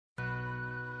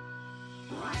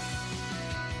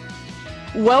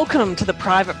Welcome to the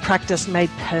Private Practice Made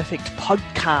Perfect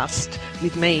podcast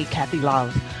with me, Kathy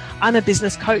Love. I'm a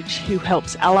business coach who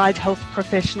helps allied health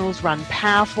professionals run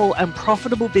powerful and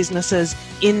profitable businesses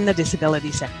in the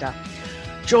disability sector.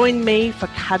 Join me for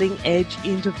cutting-edge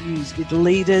interviews with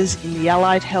leaders in the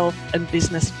allied health and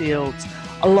business fields,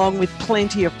 along with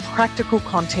plenty of practical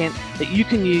content that you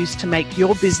can use to make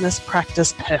your business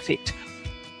practice perfect.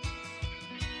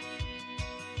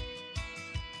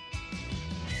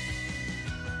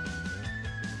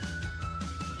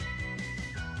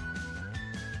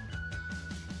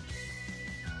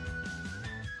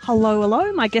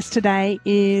 Hello. My guest today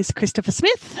is Christopher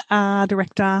Smith,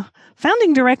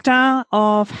 founding director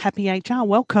of Happy HR.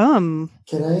 Welcome.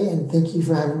 G'day, and thank you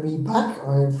for having me back.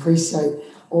 I appreciate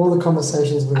all the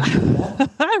conversations we've had.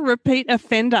 Repeat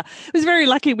offender. It was very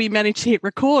lucky we managed to hit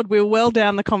record. We were well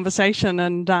down the conversation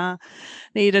and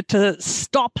needed to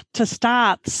stop to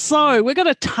start. So we've got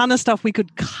a ton of stuff we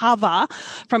could cover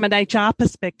from an HR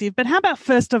perspective. But how about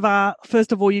first of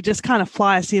all, you just kind of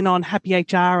fly us in on Happy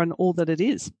HR and all that it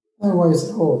is? No worries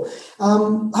at all.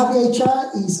 Happy HR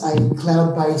is a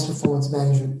cloud-based performance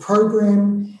management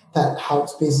program that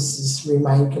helps businesses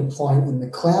remain compliant in the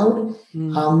cloud.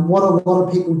 What a lot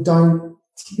of people don't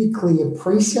typically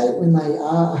appreciate when they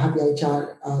are a Happy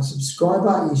HR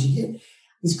subscriber is you get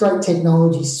this great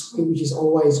technology suite, which is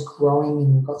always growing,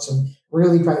 and we've got some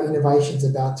really great innovations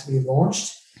about to be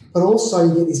launched. But also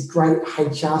you get this great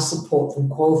HR support from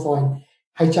qualified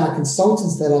HR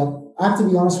consultants that are, I have to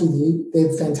be honest with you,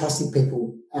 they're fantastic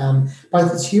people,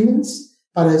 both as humans,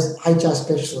 but as HR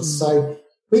specialists. So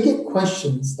we get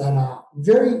questions that are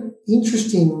very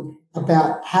interesting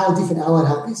about how different allied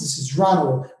health businesses run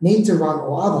or need to run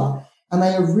or other, and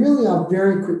they really are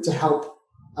very quick to help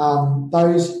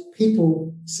those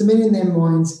people cement in their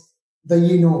minds the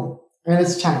new norm, and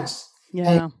it's changed.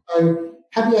 Yeah. And so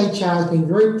Happy HR has been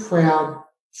very proud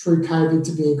through COVID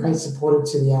to be a great supporter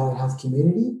to the allied health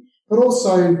community, but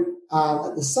also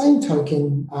at the same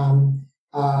token,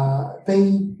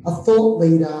 be a thought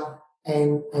leader,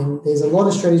 and there's a lot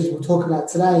of strategies we'll talk about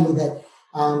today that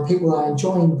people are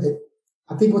enjoying. But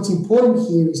I think what's important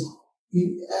here is,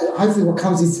 hopefully what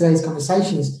comes in today's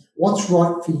conversation is what's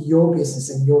right for your business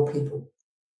and your people.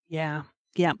 Yeah.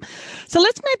 So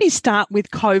let's maybe start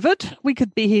with COVID. We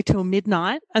could be here till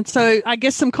midnight. And so I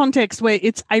guess some context where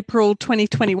it's April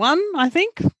 2021, I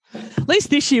think. At least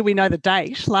this year we know the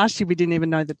date. Last year we didn't even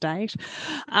know the date.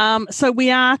 So we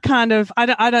are kind of,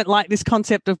 I don't like this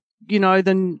concept of,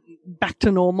 the back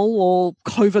to normal or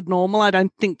COVID normal. I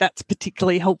don't think that's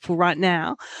particularly helpful right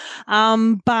now.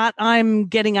 But I'm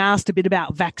getting asked a bit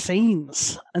about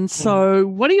vaccines. And so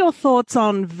what are your thoughts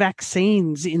on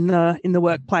vaccines in the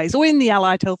workplace or in the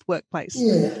allied health workplace?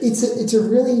 Yeah, it's a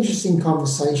really interesting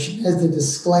conversation. As the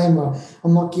disclaimer,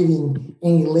 I'm not giving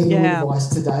any legal advice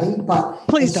today, but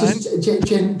please it's don't.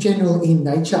 Just general in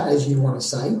nature, as you want to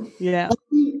say. Yeah.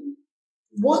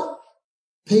 What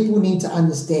people need to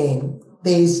understand,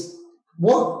 this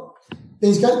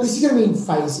is going to be in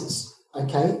phases,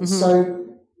 okay? Mm-hmm.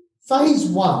 So phase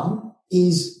one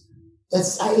is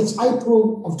it's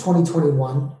April of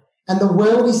 2021 and the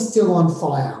world is still on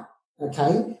fire,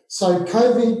 okay? So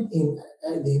COVID in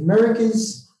the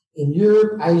Americas, in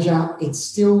Europe, Asia, it's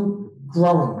still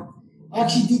growing. I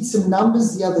actually did some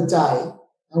numbers the other day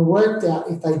and worked out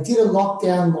if they did a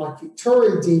lockdown like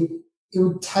Victoria did, it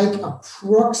would take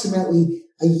approximately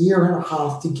a year and a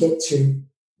half to get to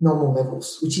normal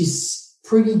levels, which is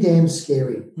pretty damn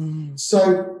scary.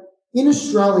 So in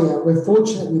Australia, we're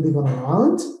fortunate we live on an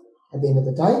island at the end of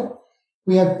the day.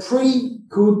 We have pretty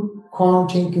good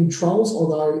quarantine controls,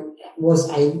 although it was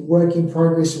a work in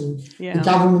progress and the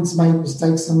government's made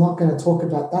mistakes. I'm not going to talk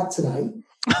about that today.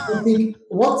 I think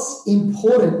what's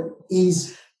important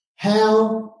is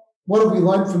what have we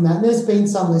learned from that? And there's been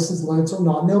some lessons learned or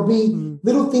not. And there'll be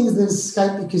little things that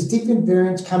escape because different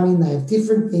variants come in, they have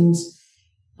different things.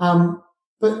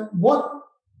 But what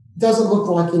does it look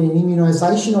like in an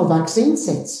immunisation or vaccine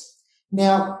sense?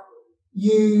 Now,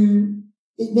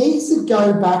 it needs to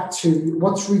go back to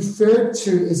what's referred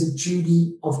to as a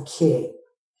duty of care.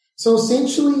 So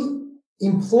essentially,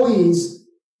 employees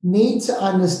need to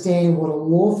understand what a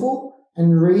lawful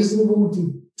and reasonable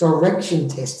direction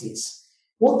test is.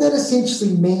 What that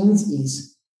essentially means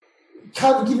is,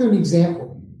 I'll give you an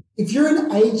example. If you're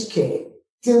in aged care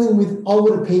dealing with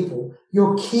older people,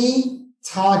 your key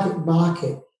target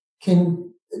market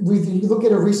can, if you look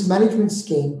at a risk management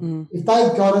scheme, if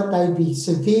they got it, they'd be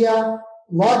severe,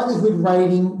 likelihood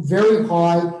rating very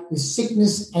high with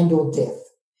sickness and or death.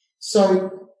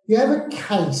 So you have a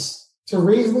case to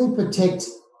reasonably protect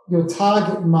your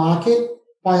target market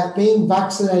by being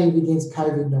vaccinated against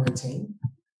COVID-19.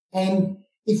 And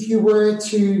if you were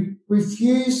to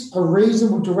refuse a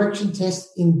reasonable direction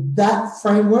test in that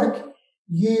framework,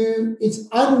 it's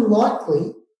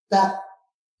unlikely that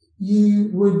you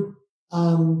would,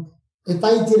 if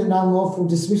they did an unlawful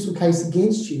dismissal case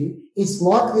against you, it's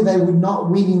likely they would not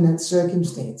win in that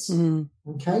circumstance,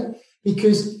 okay?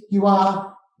 Because you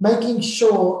are making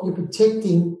sure you're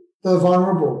protecting the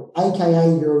vulnerable,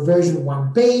 aka you're a version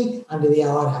 1B under the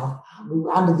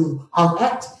Health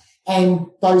Act, and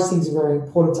those things are very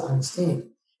important to understand.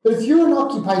 But if you're an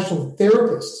occupational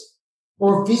therapist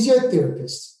or a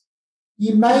physiotherapist,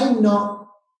 you may not,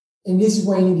 and this is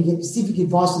where you need to get specific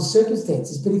advice on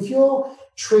circumstances, but if you're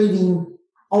treating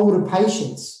older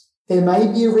patients, there may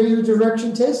be a reasonable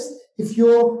direction test. If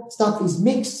your stuff is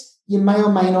mixed, you may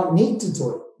or may not need to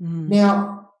do it.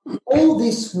 Now, all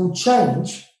this will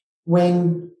change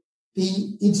when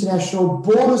the international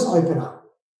borders open up.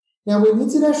 Now, when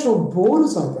international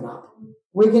borders open up,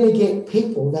 we're going to get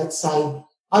people that say,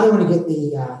 I don't want to get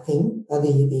the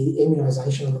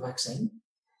immunisation or the vaccine.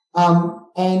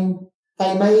 And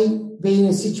they may be in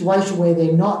a situation where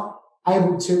they're not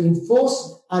able to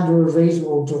enforce under a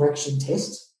reasonable direction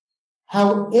test.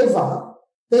 However,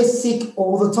 they're sick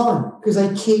all the time because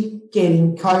they keep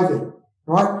getting COVID,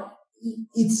 right?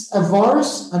 It's a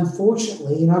virus,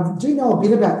 unfortunately, and I do know a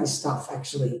bit about this stuff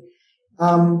actually.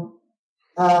 That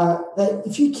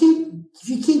if you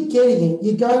keep getting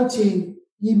it,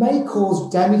 you may cause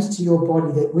damage to your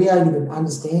body that we don't even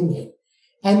understand yet.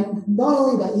 And not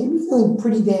only that, you're feeling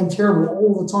pretty damn terrible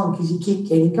all the time because you keep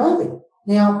getting COVID.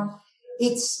 Now,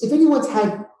 if anyone's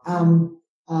had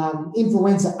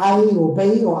influenza A or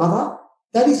B or other,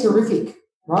 that is horrific,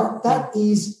 right? That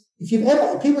is,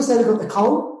 people say they've got the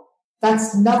cold,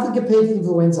 that's nothing compared to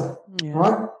influenza,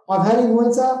 right? I've had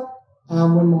influenza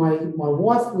when my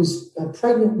wife was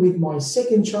pregnant with my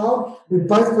second child. We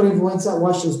both got influenza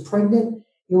while she was pregnant.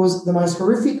 It was the most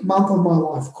horrific month of my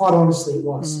life, quite honestly it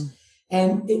was.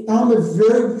 And I'm a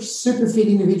very super fit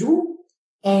individual,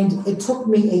 and it took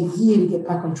me a year to get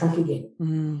back on track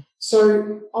again.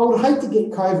 So I would hate to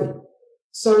get COVID.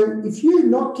 So if you're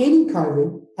not getting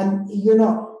COVID and you're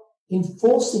not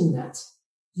enforcing that,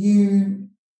 you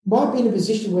might be in a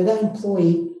position where that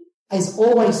employee is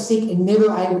always sick and never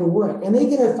able to work. And they're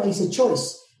going to face a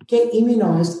choice, get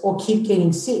immunised or keep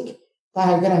getting sick. They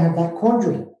are going to have that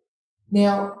quandary.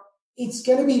 Now, it's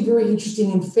going to be very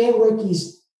interesting, and Fair Work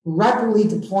is rapidly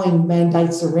deploying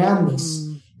mandates around this.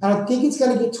 And I think it's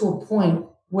going to get to a point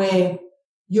where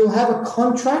you'll have a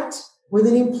contract with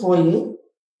an employee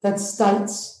that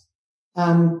states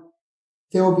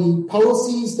there will be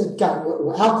policies that govern,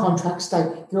 our contracts state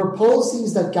there are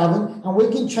policies that govern, and we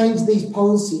can change these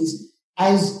policies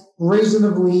as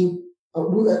reasonably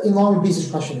in line with business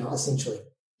rationale, essentially.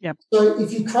 Yep. So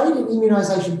if you create an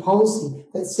immunisation policy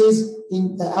that says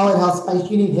in the allied health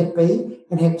space you need Hep B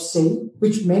and Hep C,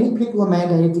 which many people are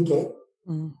mandated to get,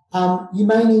 you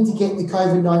may need to get the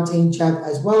COVID-19 jab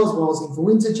as well as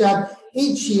influenza jab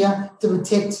each year to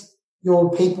protect your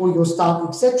people, your staff,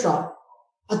 etc.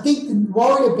 I think the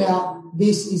worry about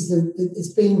this is that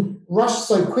it's been rushed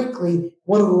so quickly.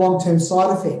 What are the long-term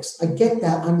side effects? I get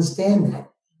that, understand that.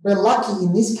 We're lucky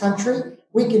in this country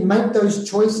we can make those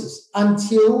choices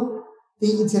until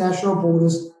the international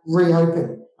borders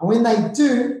reopen. And when they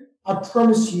do, I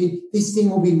promise you this thing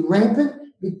will be rampant.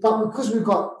 But because we've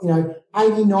got, 80,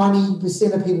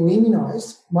 90% of people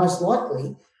immunised, most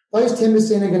likely, those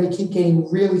 10% are going to keep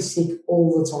getting really sick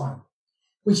all the time,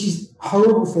 which is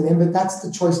horrible for them, but that's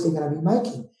the choice they're going to be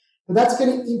making. But that's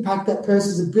going to impact that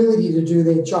person's ability to do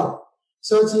their job.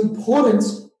 So it's important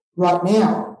right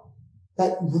now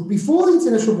that before the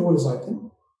international borders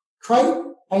open, create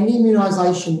an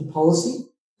immunisation policy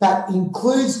that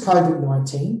includes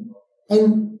COVID-19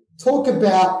 and talk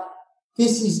about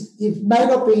this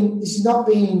is not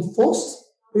being enforced,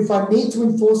 but if I need to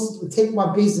enforce it to protect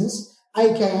my business,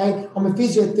 aka I'm a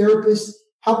physiotherapist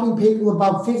helping people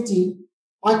above 50,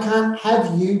 I can't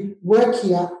have you work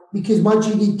here because my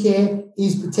duty of care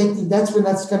is protecting. That's when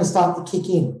that's going to start to kick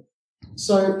in.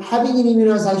 So having an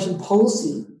immunisation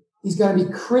policy is going to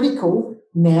be critical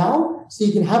now so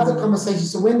you can have the conversation.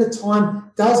 So when the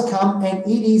time does come, and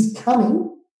it is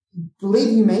coming,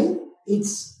 believe you me,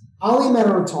 it's only a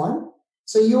matter of time.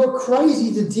 So you are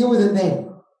crazy to deal with it then.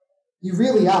 You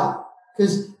really are,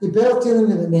 because you're better off dealing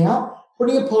with it now,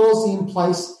 putting a policy in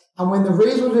place, and when the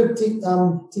reasonable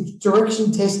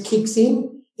direction test kicks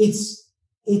in, it's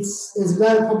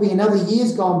about probably another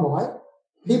year's gone by.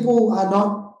 People are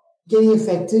not getting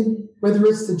affected, whether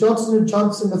it's the Johnson &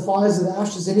 Johnson, the Pfizer, the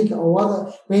AstraZeneca, or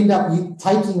whether we end up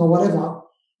taking or whatever.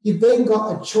 you've then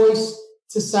got a choice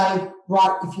to say,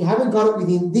 right, if you haven't got it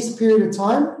within this period of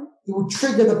time, it will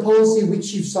trigger the policy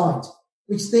which you've signed,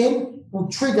 which then will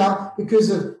trigger because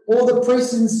of all the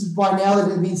precedents by now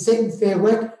that have been set in Fair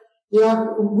Work. We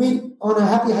on a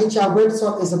Happy HR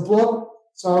website, there's a blog,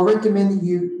 so I recommend that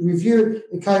you review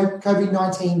the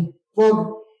COVID-19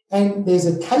 blog, and there's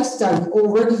a case study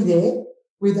already there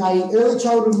with a early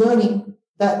childhood learning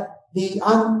that the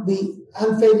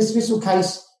unfair dismissal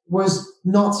case was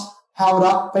not held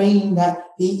up, being that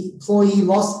the employee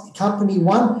lost, the company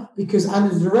won, because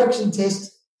under the direction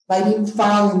test, they didn't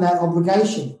fail in that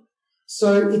obligation.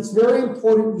 So it's very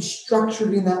important you structure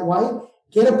it in that way.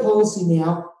 Get a policy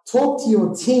now. Talk to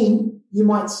your team. You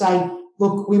might say,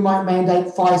 look, we might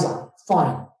mandate Pfizer.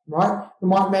 Fine, right? We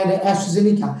might mandate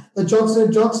AstraZeneca. The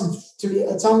Johnson & Johnson,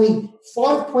 it's only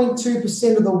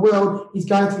 5.2% of the world is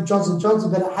going through Johnson &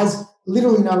 Johnson, but it has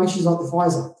literally no issues like the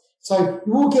Pfizer. So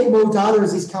you will get more data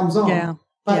as this comes on,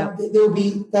 but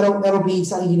that'll be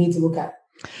something you need to look at.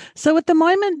 So at the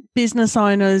moment, business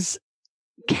owners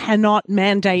cannot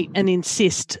mandate and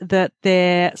insist that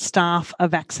their staff are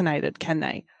vaccinated, can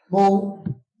they? Well,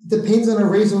 depends on a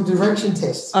reasonable direction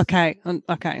test. Okay.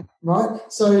 Right?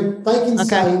 So they can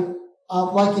say,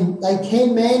 they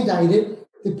can mandate it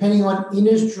depending on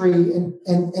industry and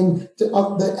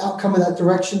the outcome of that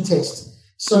direction test.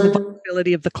 So the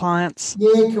vulnerability of the clients.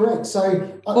 Yeah, correct.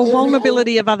 So or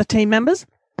vulnerability of other team members?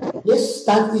 Yes,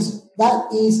 that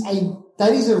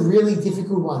is a really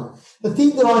difficult one. The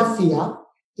thing that I fear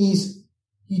is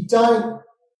you don't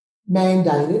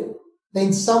mandate it,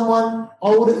 then someone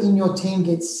older in your team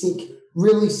gets sick,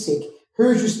 really sick.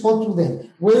 Who's responsible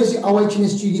then? Where's your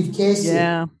OH&S duty of care sick?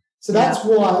 Yeah. So that's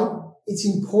why it's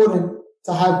important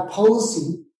to have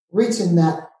policy written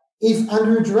that if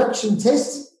under a direction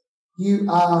test you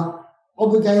are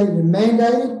obligated and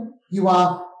mandated, you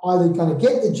are either going to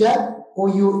get the jab or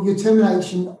your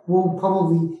termination will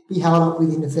probably be held up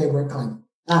within the Fair Work claim.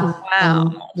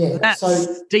 Wow.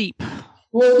 That's deep.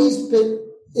 Well, it is, but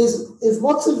there's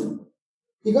lots of,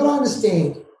 you've got to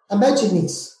understand, imagine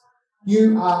this,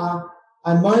 you are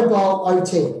a mobile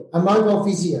OT, a mobile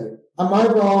physio, a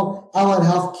mobile allied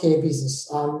healthcare business,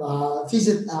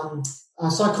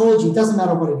 psychology, it doesn't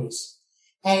matter what it is.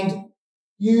 And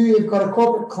you've got a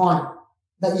corporate client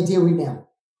that you deal with now.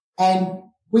 And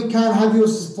we can't have your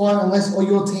supplier unless or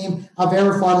your team are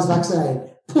verified as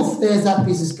vaccinated. Poof, there's that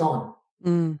business gone.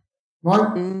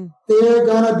 Right? There are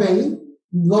going to be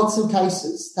lots of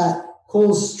cases that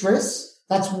cause stress.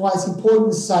 That's why it's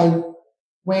important to say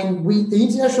when the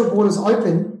international borders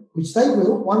open, which they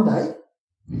will one day,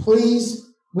 please,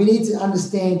 we need to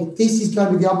understand that this is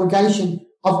going to be the obligation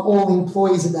of all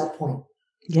employees at that point.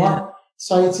 Yeah. Right?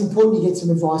 So it's important to get some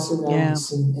advice around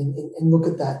this and look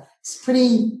at that. It's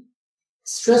pretty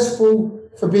stressful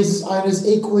for business owners,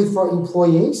 equally for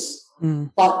employees.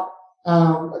 But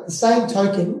at the same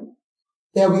token,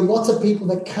 there'll be lots of people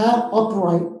that can't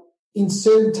operate in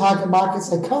certain target markets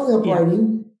they currently operate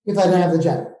in if they don't have the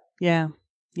jab.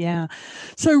 Yeah.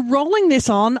 So rolling this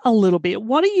on a little bit,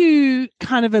 what are you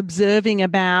kind of observing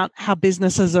about how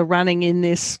businesses are running in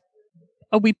this?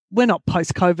 We're not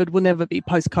post-COVID, we'll never be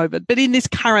post-COVID, but in this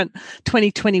current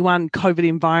 2021 COVID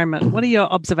environment, what are your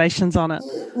observations on it?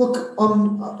 Look, I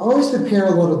always prepare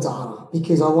a lot of data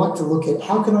because I like to look at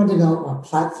how can I develop my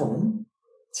platform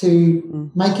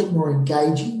to make it more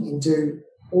engaging and do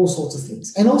all sorts of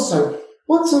things. And also,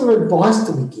 what sort of advice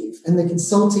do we give and the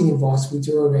consulting advice we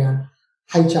do around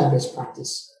HR best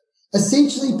practice?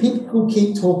 Essentially, people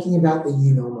keep talking about the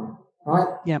new normal, right?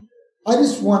 Yep. I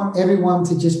just want everyone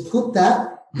to just put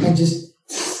that and just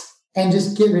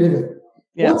get rid of it.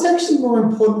 Yep. What's actually more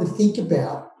important to think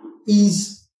about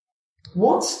is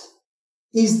what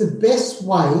is the best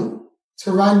way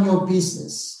to run your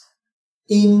business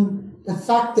in the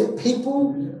fact that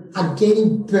people are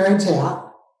getting burnt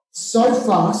out so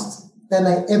fast than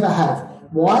they ever have.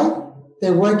 Why?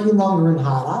 They're working longer and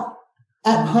harder.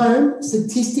 At home,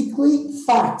 statistically,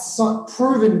 facts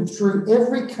proven through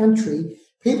every country,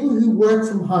 people who work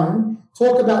from home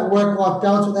talk about work-life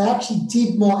balance, but they actually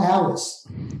did more hours.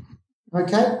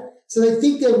 Okay? So they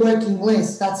think they're working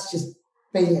less. That's just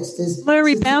BS. There's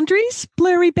blurry boundaries?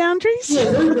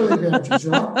 Yeah, very blurry boundaries,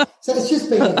 right? So it's just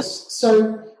BS.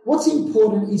 So what's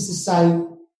important is to say,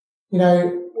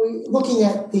 we're looking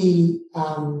at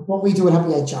what we do at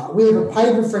Happy HR. We have a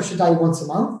paid refresher day once a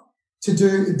month to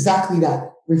do exactly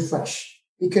that, refresh.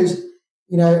 Because,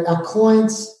 our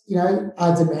clients,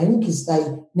 are demanding because they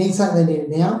need something, they need it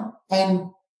now. And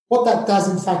what that does,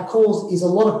 in fact, cause is a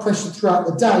lot of pressure throughout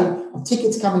the day of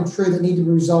tickets coming through that need to be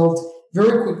resolved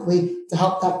very quickly to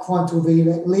help that client to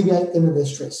alleviate them of their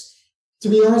stress. to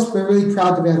be honest, we're really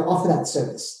proud to be able to offer that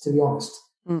service, to be honest.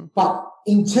 But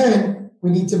in turn,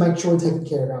 we need to make sure we're taking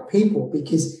care of our people,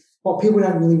 because what people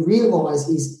don't really realise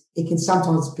is it can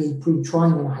sometimes be pretty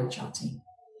trying on a HR team.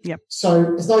 Yep.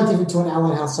 So it's no different to an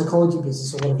allied health psychology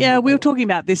business or whatever. Yeah, we were talking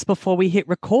about this before we hit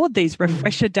record, these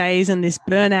refresher days and this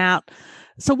burnout.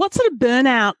 So what sort of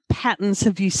burnout patterns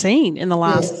have you seen in the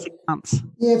last 6 months?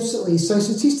 Yeah, absolutely. So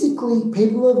statistically,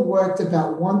 people have worked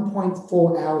about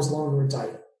 1.4 hours longer a day.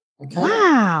 Okay.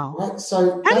 Wow. Right.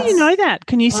 So how do you know that?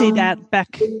 Can you see that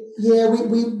back? Yeah,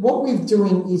 what we're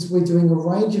doing is we're doing a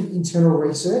range of internal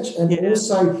research, and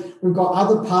also we've got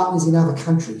other partners in other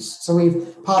countries. So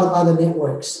we've part of other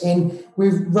networks, and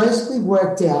we've basically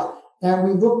worked out, and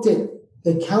we looked at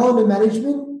the calendar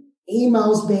management,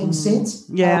 emails being sent,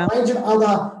 a range of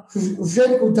other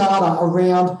vertical data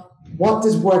around what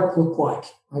does work look like.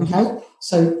 Okay.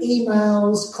 So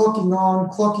emails, clocking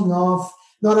on, clocking off,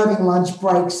 not having lunch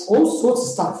breaks, all sorts of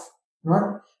stuff,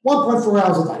 right? 1.4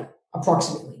 hours a day,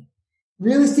 approximately.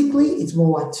 Realistically, it's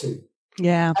more like 2.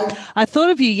 Yeah. I thought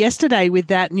of you yesterday with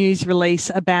that news release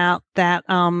about that,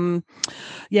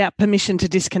 permission to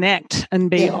disconnect and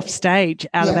be off stage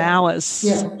out of hours,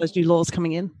 those new laws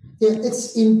coming in. Yeah,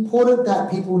 it's important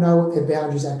that people know what their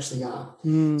boundaries actually are.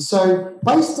 So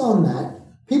based on that,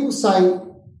 people say,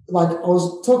 like I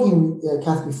was talking with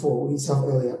Kath before, with yourself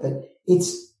earlier, that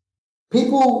it's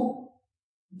people,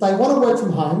 they want to work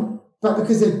from home, but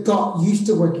because they've got used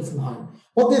to working from home.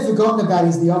 What they've forgotten about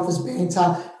is the office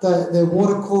banter, the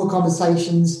water cooler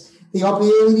conversations, the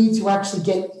ability to actually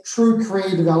get true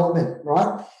career development,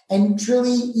 right? And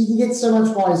truly, you can get so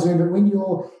much via Zoom, but when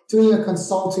you're doing a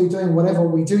consulting, doing whatever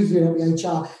we do here at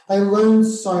WHR, they learn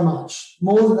so much,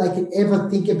 more than they could ever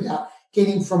think about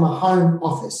getting from a home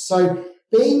office. So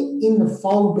being in the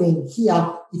fold, being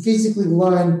here, you physically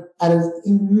learn at a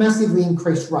massively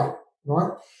increased rate,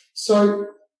 right? So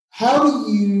how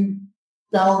do you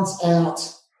balance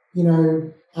out,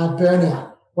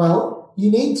 burnout? Well, you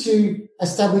need to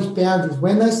establish boundaries,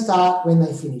 when they start, when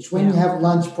they finish, when you have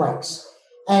lunch breaks.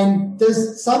 And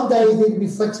there's some days need to be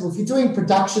flexible. If you're doing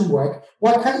production work,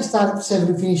 why can't you start at 7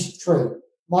 and finish at 3?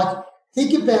 Like,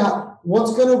 think about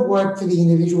what's going to work for the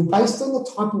individual based on the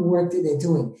type of work that they're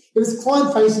doing. If it's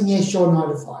client-facing, yes, sure, 9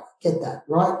 to 5. Get that,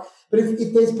 right? But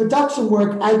if there's production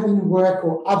work, admin work,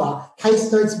 or other,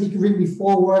 case notes being written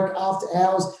before work, after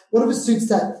hours, whatever suits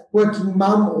that working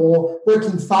mum or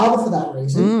working father for that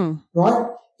reason, right?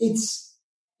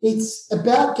 It's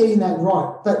about getting that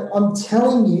right. But I'm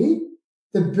telling you,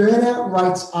 the burnout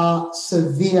rates are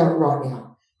severe right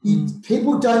now.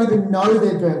 People don't even know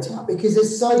they're burnt out because they're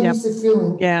so used to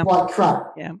feeling like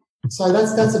crap. Yeah. So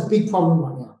that's a big problem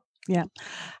right now. Yeah.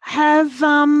 Have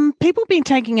people been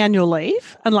taking annual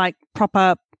leave and like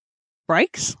proper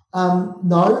breaks?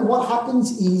 No. What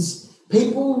happens is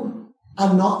people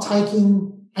are not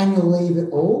taking annual leave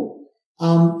at all.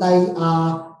 They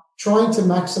are trying to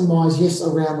maximise,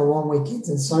 around the long weekends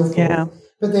and so forth,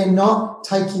 but they're not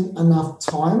taking enough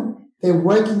time. They're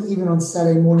working even on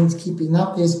Saturday mornings, keeping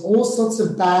up. There's all sorts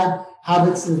of bad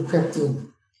habits that have crept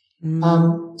in.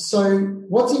 So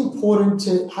what's important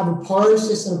to have a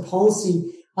process and a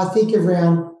policy, I think,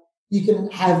 around you can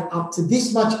have up to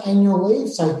this much annual leave.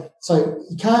 So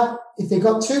you can't, if they've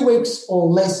got 2 weeks or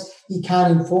less, you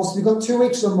can't enforce it. If you've got 2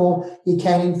 weeks or more, you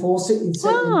can enforce it.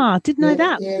 Didn't know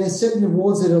that. Yeah, there's certain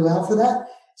awards that allow for that.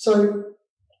 So,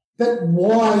 but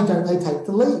why don't they take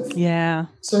the leave? Yeah.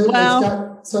 So I've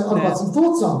got some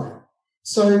thoughts on that.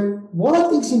 So what I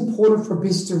think is important for a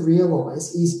business to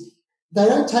realise is they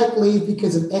don't take leave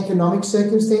because of economic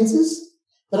circumstances.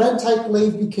 They don't take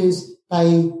leave because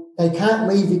they can't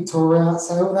leave Victoria,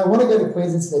 so they want to go to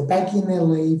Queensland, so they're banking their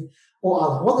leave or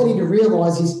other. What they need to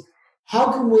realise is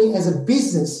how can we as a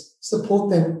business support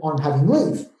them on having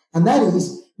leave? And that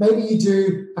is maybe you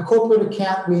do a corporate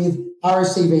account with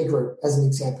RSCV Group, as an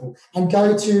example, and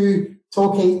go to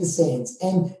Torquay the Sands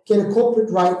and get a corporate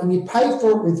rate and you pay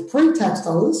for it with pre-tax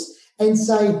dollars and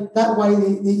say that way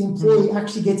the employee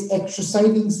actually gets extra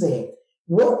savings there.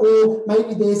 Or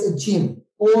maybe there's a gym.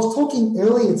 Or I was talking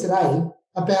earlier today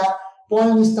about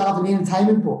buying your staff an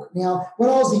entertainment book. Now, when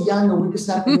I was a younger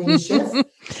whippersnapper being a chef.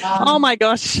 Oh my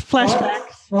gosh,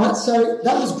 flashbacks. Right, so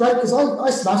that was great because I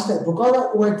smashed that book.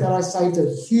 I worked out, I saved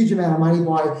a huge amount of money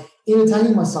by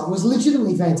entertaining myself. It was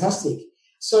legitimately fantastic.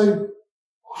 So,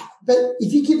 but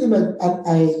if you give them a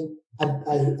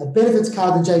benefits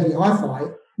card to JB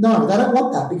Hi-Fi, no, they don't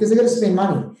want that because they're going to spend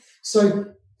money.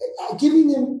 So giving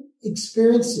them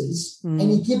experiences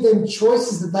and you give them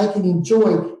choices that they can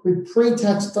enjoy with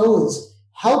pre-tax dollars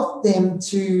help them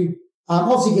to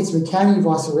obviously get some accounting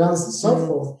advice around this and so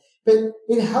forth, but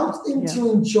it helps them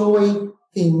to enjoy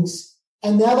things,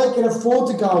 and now they can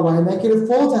afford to go away and they can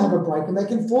afford to have a break and they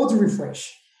can afford to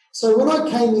refresh. So when I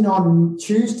came in on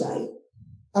Tuesday,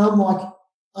 I'm like,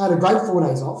 I had a great 4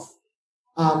 days off.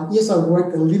 Yes, I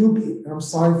worked a little bit, and I'm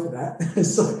sorry for that.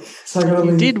 so I got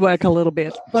You did work a little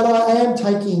bit. But I am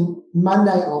taking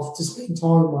Monday off to spend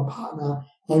time with my partner,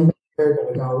 and we're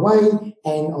going to go away,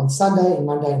 and on Sunday and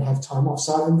Monday and have time off.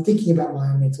 So I'm thinking about my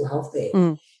own mental health there,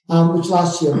 which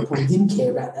last year I probably didn't care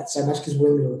about that so much because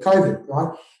we're in the middle of COVID,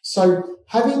 right? So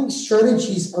having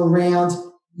strategies around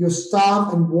your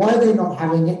staff and why they're not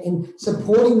having it and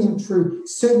supporting them through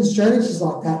certain strategies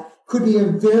like that could be a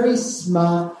very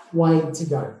smart way to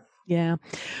go. Yeah.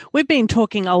 We've been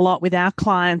talking a lot with our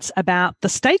clients about the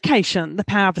staycation, the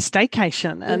power of a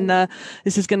staycation. And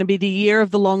this is going to be the year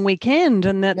of the long weekend,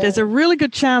 and that there's a really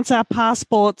good chance our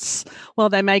passports, well,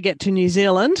 they may get to New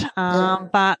Zealand,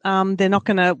 but we're not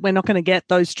going to get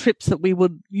those trips that we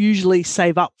would usually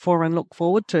save up for and look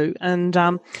forward to. And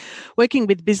working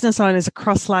with business owners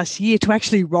across last year to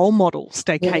actually role model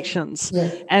staycations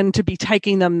and to be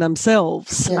taking them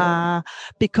themselves,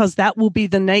 because that will be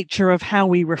the nature of how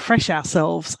we refresh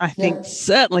ourselves, I think,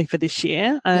 certainly for this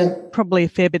year, and probably a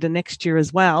fair bit of next year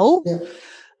as well.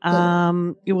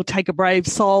 It will take a brave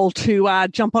soul to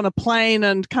jump on a plane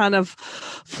and kind of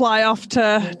fly off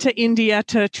to India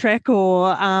to trek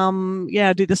or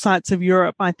do the sights of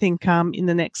Europe, I think, in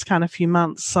the next kind of few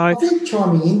months. So I think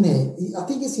chiming in there, I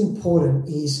think it's important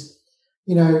is,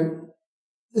 the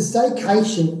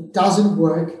staycation doesn't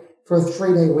work for a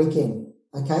 3-day weekend,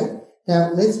 okay?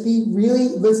 Now, let's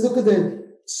look at the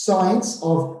science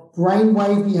of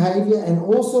brainwave behavior and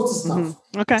all sorts of stuff.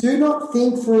 Okay. Do not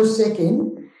think for a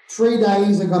second 3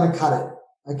 days are going to cut it,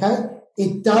 okay?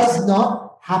 It does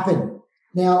not happen.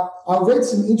 Now, I read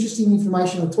some interesting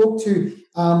information. I talked to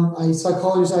a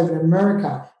psychologist over in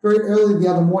America very early the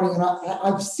other morning, and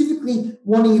I'm specifically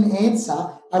wanting an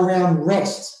answer around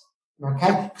rest,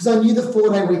 okay? Because I knew the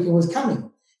 4-day weekend was coming.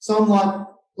 So I'm like,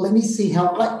 let me see how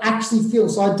I actually feel.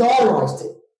 So I diarised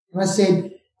it, and I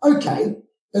said, okay,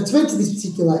 let's went to this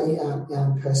particular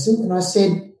person, and I said,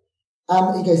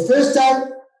 he goes, first day,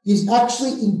 you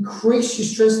actually increase your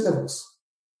stress levels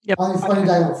on your final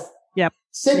day off.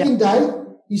 Second day,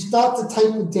 you start to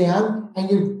taper down, and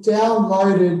you've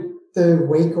downloaded the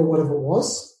week or whatever it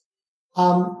was.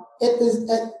 The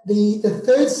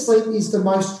third sleep is the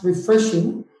most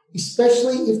refreshing,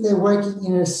 especially if they're working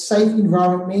in a safe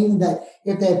environment, meaning that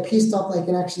if they're pissed off, they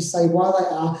can actually say why they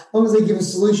are. As long as they give a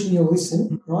solution, you'll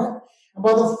listen, right? And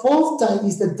by the 4th day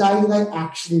is the day they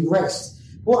actually rest.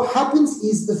 What happens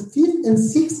is the 5th and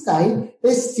 6th day,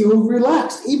 they're still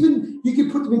relaxed. Even you can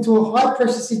put them into a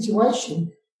high-pressure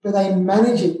situation, but they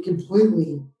manage it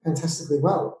completely, fantastically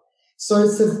well. So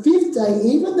it's the 5th day,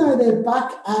 even though they're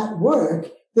back at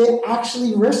work, they're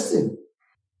actually rested.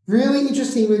 Really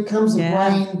interesting when it comes to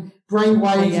brain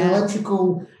waves,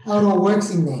 electrical, how it all works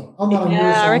in there. I'm not a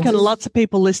neuroscientist. I reckon lots of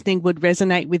people listening would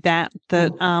resonate with that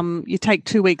you take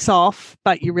 2 weeks off,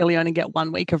 but you really only get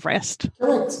 1 week of rest.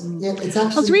 Correct. Yeah, it's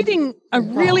actually. I was reading a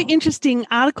really interesting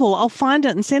article. I'll find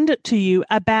it and send it to you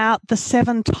about the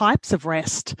 7 types of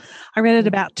rest. I read it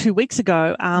about 2 weeks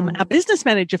ago. Our business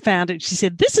manager found it. She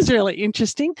said, this is really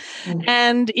interesting.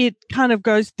 And it kind of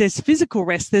goes, there's physical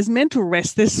rest, there's mental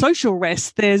rest, there's social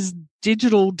rest, there's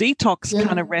digital detox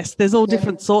kind of rest. There's all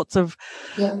different sorts of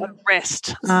rest.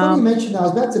 It's funny you mentioned that. I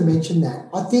was about to mention that.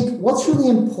 I think what's really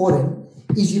important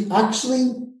is you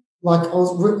actually, like I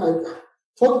was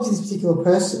talking to this particular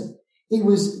person, it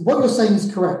was, what you're saying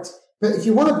is correct. But if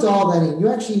you want to dial that in, you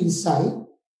actually need to say,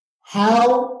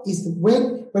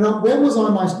 when was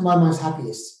I my most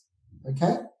happiest?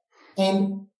 Okay?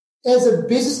 And as a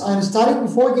business owner, starting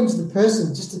before I get into the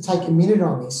person, just to take a minute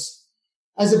on this,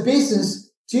 as a business,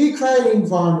 do you create an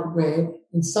environment where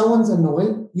when someone's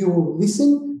annoyed, you will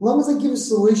listen? As long as they give a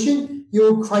solution, you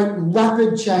will create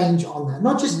rapid change on that.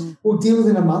 Not just we'll deal with it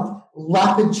in a month,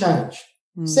 rapid change.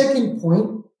 Second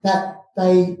point, that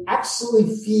they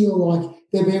absolutely feel like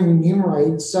they're being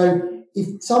remunerated. So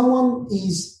if someone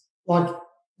is like,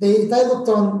 if they looked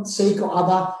on Seek or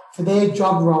Other for their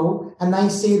job role and they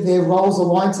see their roles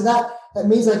aligned to that, that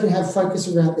means they can have focus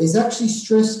around. There's actually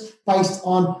stress based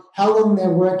on how long they're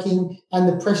working and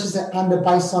the pressures they're under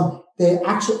based on their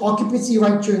actual occupancy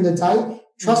rate during the day.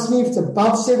 Trust me, if it's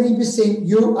above 70%,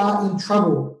 you are in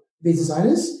trouble, business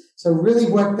owners. So really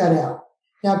work that out.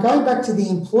 Now, going back to the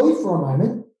employee for a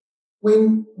moment,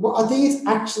 I think it's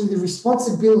actually the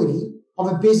responsibility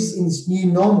of a business in this new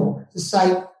normal to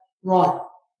say, right,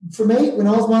 for me, when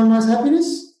I was my most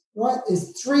happiness, right,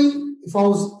 there's 3, if I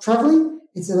was traveling,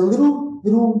 it's at a little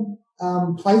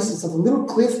place, it's at a little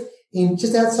cliff in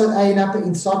just outside A&Upper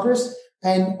in Cyprus.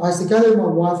 And I used to go there with my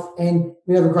wife and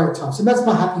we'd have a great time. So that's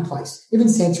my happy place. Even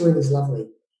Santorini is lovely.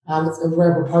 It's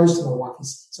where I proposed to my wife.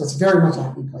 So it's very much a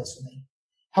happy place for me.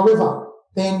 However,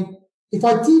 then if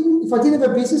I didn't have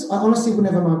a business, I honestly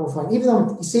wouldn't have a mobile phone. Even though I'm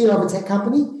the CEO of a tech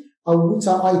company,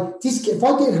 if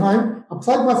I get home, I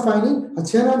plug my phone in, I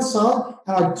turn on silent,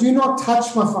 and I do not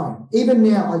touch my phone. Even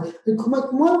now,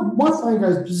 my phone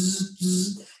goes bzz,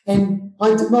 bzz, and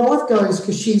my wife goes,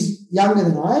 because she's younger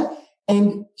than I am,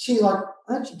 and she's like,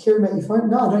 don't you care about your phone?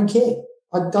 No, I don't care.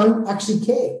 I don't actually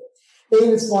care. Then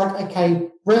it's like, okay,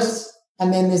 rest,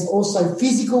 and then there's also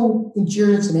physical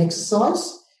endurance and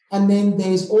exercise, and then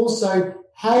there's also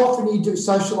how often you do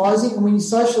socializing, and when you're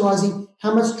socializing,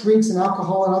 how much drinks and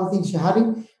alcohol and other things you're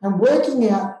having, and working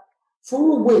out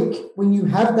for a week. When you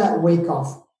have that week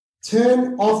off,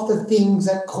 turn off the things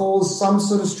that cause some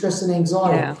sort of stress and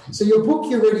anxiety. Yeah. So your book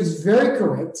you read is very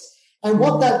correct. And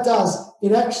what that does,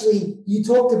 it actually, you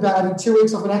talked about having 2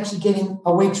 weeks off and actually getting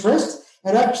a week's rest.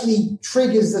 It actually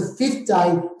triggers the 5th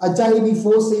day, a day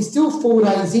before. So you're still 4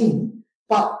 days in,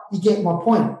 but you get my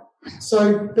point.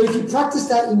 So, but if you practice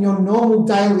that in your normal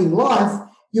daily life,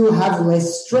 you'll have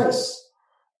less stress.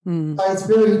 So it's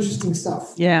very interesting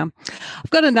stuff. Yeah.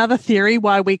 I've got another theory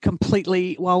while we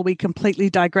completely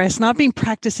digress, and I've been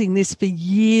practicing this for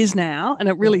years now, and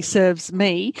it really serves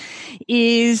me,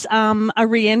 is one,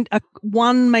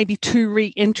 maybe 2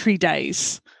 re-entry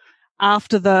days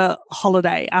after the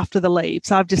holiday, after the leave.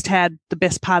 So I've just had the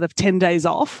best part of 10 days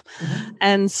off. Mm-hmm.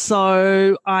 And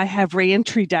so I have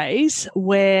re-entry days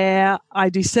where I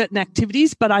do certain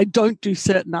activities, but I don't do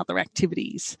certain other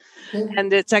activities. Mm-hmm.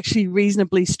 And it's actually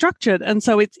reasonably structured. And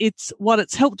so it's what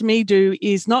it's helped me do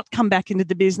is not come back into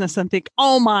the business and think,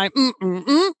 oh my,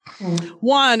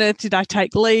 why on earth did I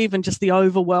take leave? And just the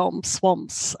overwhelm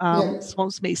swamps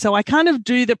me. So I kind of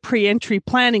do the pre-entry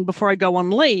planning before I go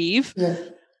on leave. Yeah.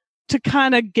 To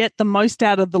kind of get the most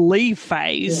out of the leave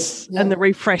phase and the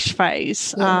refresh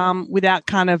phase without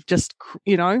kind of just,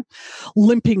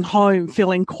 limping home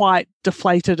feeling quite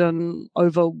deflated and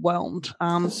overwhelmed.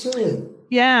 Absolutely.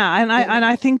 Yeah. And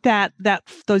I think that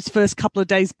those first couple of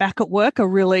days back at work are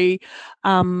really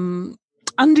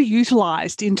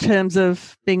underutilized in terms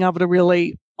of being able to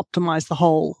really optimize the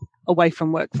whole away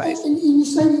from work phase. And you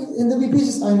say, and there'll be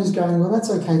business owners going, well, that's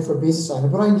okay for a business owner,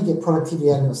 but I need to get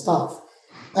productivity out of my staff.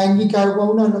 And you go,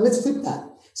 well, no, let's flip that.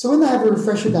 So when they have a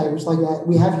refresher day, which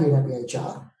we have here at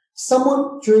WHR,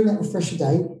 someone during that refresher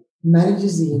day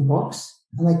manages the inbox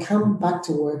and they come back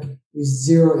to work with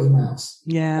 0 emails.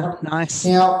 Yeah, right? Nice.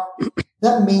 Now,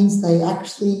 that means they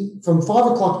actually, from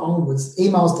 5 o'clock onwards,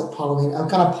 emails that pile in are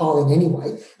going to pile in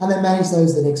anyway, and they manage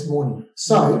those the next morning.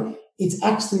 So it's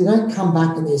actually, they don't come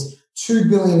back and there's 2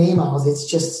 billion emails. It's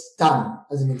just done,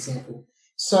 as an example.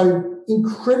 So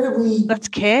incredibly, that's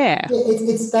care.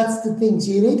 Yeah, that's the thing.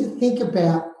 So you need to think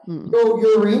about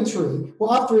your entry.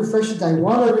 Well, after refresher day,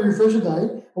 why not have a refresher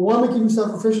day? Or why am I giving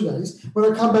myself refresher days? When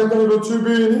I come back, I've got 2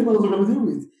 billion emails I've got to deal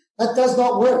with. That does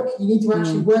not work. You need to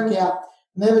actually work out,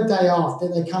 when they have a day off,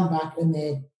 that they come back and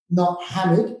they're not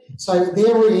hammered. So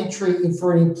their re-entry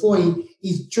for an employee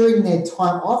is during their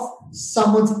time off,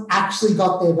 someone's actually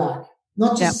got their back.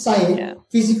 Not just say it,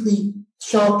 physically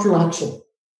show up through action.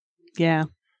 Yeah.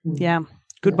 Yeah.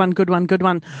 Good one.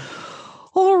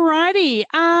 All righty.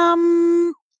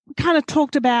 Kind of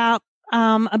talked about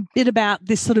a bit about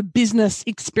this sort of business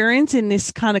experience in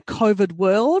this kind of COVID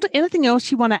world. Anything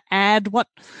else you want to add? What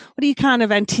are you kind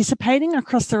of anticipating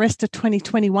across the rest of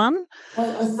 2021?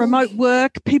 Remote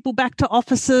work, people back to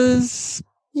offices,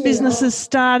 businesses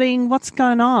starting. What's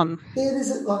going on? Yeah,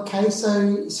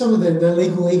 so some of the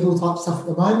legal type stuff at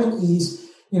the moment is,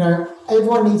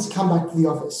 everyone needs to come back to the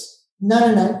office. No.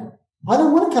 I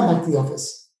don't want to come back to the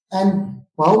office. And,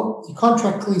 well, your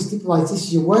contract clearly stipulates this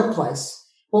is your workplace.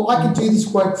 Well, I can do this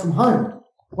work from home.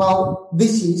 Well,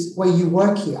 this is where you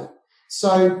work here.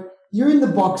 So you're in the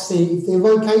box there. If the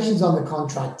location's on the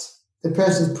contract, the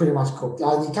person's pretty much cooked.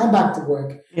 Either you come back to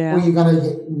work or you're going to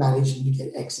get managed and you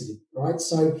get exited, right?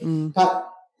 So, but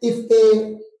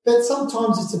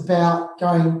sometimes it's about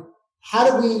going, how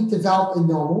do we develop a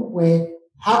normal where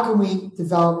how can we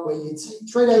develop where it's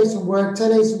 3 days from work, 2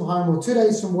 days from home, or 2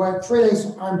 days from work, 3 days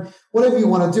from home, whatever you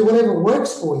want to do, whatever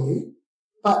works for you,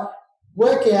 but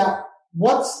work out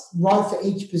what's right for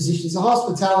each position. So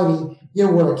hospitality,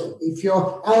 you're working. If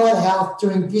you're allied health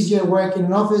doing physio work in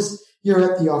an office, you're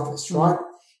at the office, right?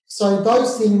 So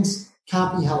those things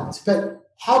can't be helped. But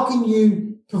how can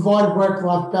you provide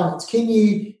work-life balance? Can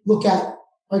you look at,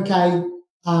 okay,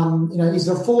 is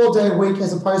it a 4-day week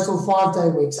as opposed to a 5-day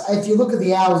week? So if you look at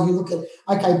the hours, you look at,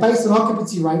 okay, based on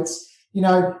occupancy rates,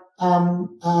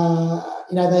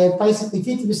 they have basically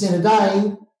 50% a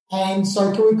day, and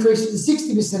so can we increase it to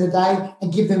 60% a day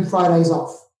and give them Fridays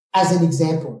off, as an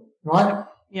example, right?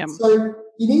 Yeah. So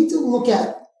you need to look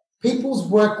at people's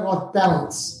work-life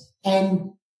balance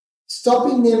and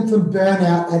stopping them from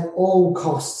burnout at all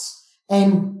costs.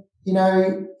 And,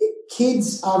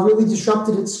 kids are really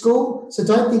disrupted at school, so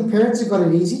don't think parents have got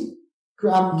it easy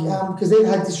because they've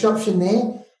had disruption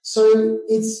there. So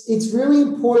it's really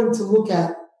important to look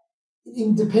at,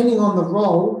 depending on the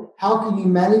role, how can you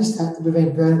manage that to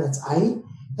prevent burnout? That's A. And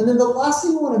then the last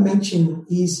thing I want to mention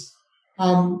is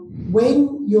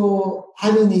when you're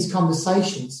having these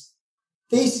conversations,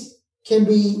 this can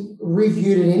be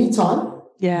reviewed at any time.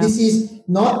 Yeah. This is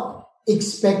not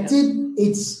expected.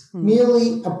 It's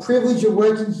merely a privilege of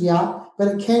working here, but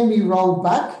it can be rolled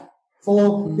back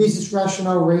for business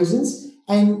rational reasons.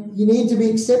 And you need to be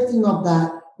accepting of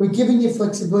that. We're giving you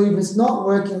flexibility, but it's not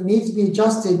working. It needs to be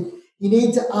adjusted. You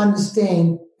need to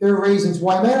understand there are reasons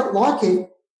why you may not like it,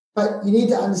 but you need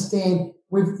to understand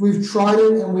we've tried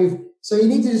it so you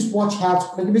need to just watch how it's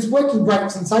working. If it's working, great,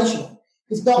 sensational.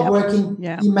 If it's not working,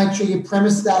 you make sure you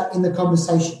premise that in the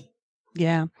conversation.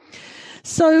 Yeah.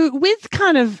 So with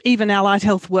kind of even allied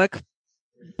health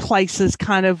workplaces,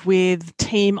 kind of with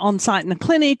team on site in the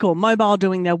clinic or mobile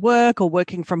doing their work or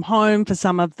working from home for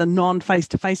some of the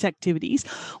non-face-to-face activities,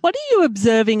 what are you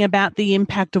observing about the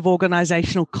impact of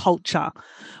organisational culture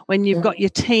when you've got your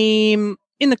team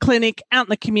in the clinic, out in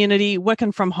the community,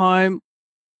 working from home?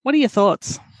 What are your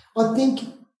thoughts? I think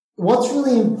what's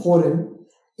really important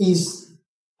is,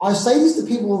 I say this to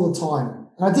people all the time,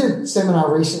 and I did a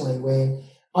seminar recently where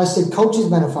I said culture is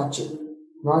manufactured,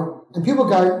 right? And people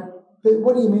go, but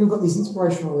what do you mean we've got these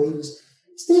inspirational leaders?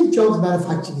 Steve Jobs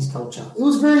manufactured his culture. It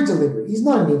was very deliberate. He's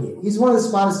not an idiot. He's one of the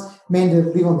smartest men to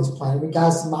live on this planet in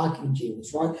regards to marketing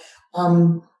genius, right?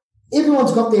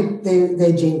 Everyone's got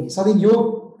their genius. I think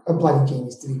you're a bloody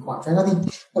genius, to be quite frank. I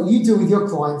think what you do with your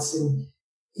clients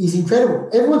is incredible.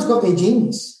 Everyone's got their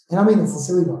genius. And I mean that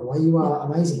sincerely, by the way. You are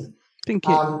amazing. Thank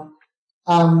you.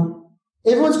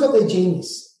 Everyone's got their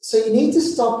genius. So you need to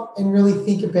stop and really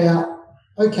think about,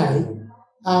 okay,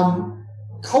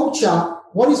 culture,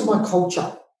 what is my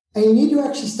culture? And you need to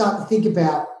actually start to think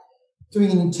about doing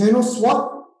an internal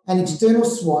SWOT, an external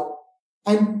SWOT,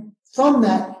 and from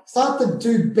that, start to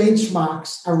do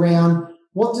benchmarks around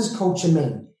what does culture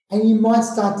mean. And you might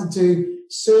start to do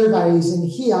surveys, and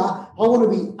here, I want to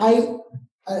be 8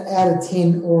 out of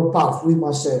 10 or above with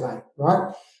my survey,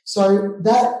 right? So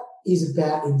that is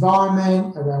about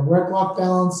environment, around work-life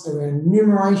balance, around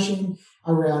remuneration,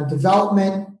 around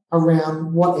development,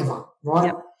 around whatever, right?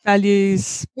 Yep.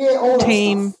 Values, all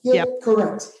team. That stuff.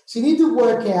 Correct. So you need to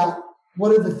work out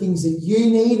what are the things that you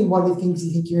need and what are the things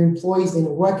you think your employees need,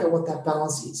 to work out what that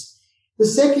balance is. The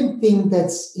second thing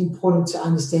that's important to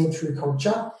understand through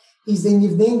culture is then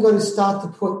you've then got to start to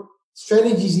put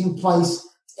strategies in place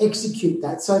to execute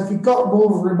that. So if you've got more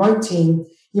of a remote team,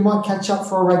 you might catch up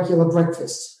for a regular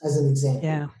breakfast, as an example.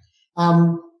 Yeah.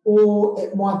 Or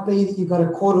it might be that you've got a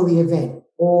quarterly event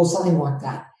or something like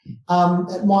that.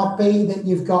 It might be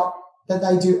that that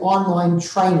they do online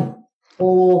training,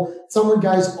 or someone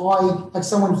goes, like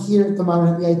someone here at the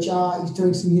moment at the HR is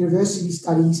doing some university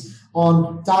studies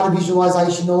on data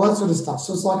visualization, all that sort of stuff.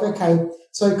 So it's like, okay,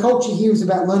 so culture here is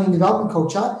about learning development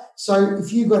culture. So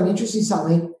if you've got an interest in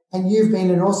something and you've been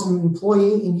an awesome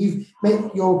employee and you've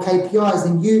met your KPIs,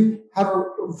 then you have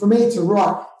for me to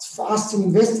write, it's for us to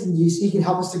invest in you so you can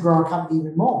help us to grow our company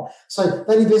even more. So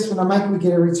that investment I make, we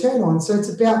get a return on. So it's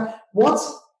about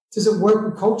does it work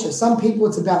with culture? Some people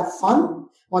it's about fun.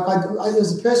 Like there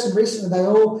was a person recently, they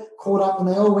all caught up and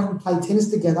they all went and played tennis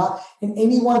together, and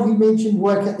anyone who mentioned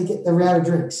work had to get the round of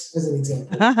drinks, as an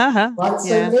example.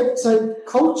 Right? So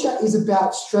culture is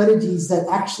about strategies that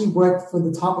actually work for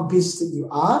the type of business that you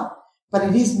are, but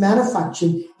it is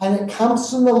manufactured and it comes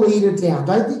from the leader down.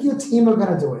 Don't think your team are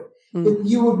going to do it.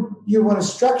 You want to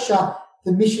structure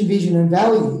the mission, vision, and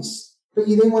values, but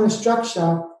you then want to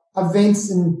structure events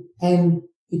and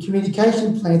the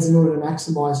communication plans in order to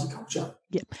maximize your culture.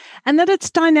 Yeah. And that it's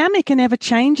dynamic and ever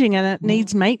changing and it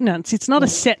needs maintenance. It's not a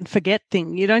set and forget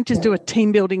thing. You don't just do a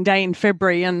team building day in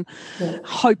February and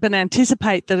hope and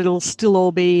anticipate that it'll still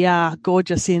all be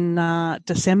gorgeous in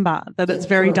December, that it's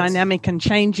very dynamic and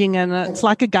changing, and it's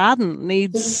like a garden,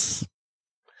 needs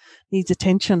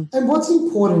attention. And what's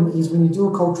important is when you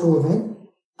do a cultural event,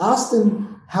 ask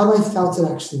them how they felt it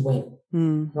actually went,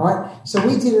 right? So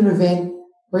we did an event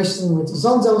recently, we went to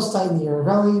Zonzo Estate in the Yarra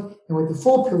Valley and went to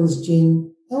Four Pillars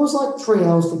Gin. It was like 3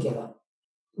 hours together.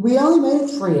 We only made it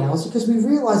 3 hours because we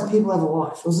realised people have a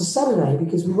life. It was a Saturday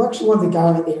because we actually wanted to go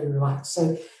out there and relax.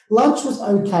 So lunch was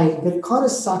okay, but it kind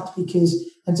of sucked because,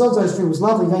 and Zonzo's food was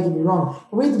lovely, don't get me wrong,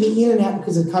 but we had to be in and out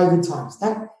because of COVID times.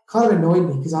 That kind of annoyed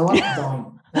me because I like to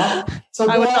dine. Right? So,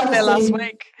 I was up there last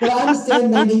week. But I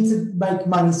understand they need to make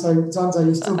money, so Zonzo,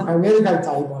 you're still great. We had a great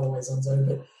day, by the way, Zonzo,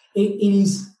 but it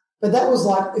is, but that was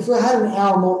like, if we had an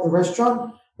hour more at the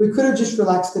restaurant, we could have just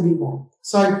relaxed a bit more.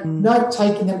 So note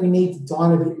taken that we need to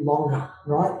dine a bit longer,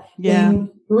 right? Yeah. And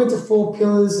we went to Four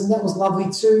Pillars and that was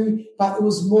lovely too, but it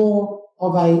was more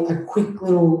of a quick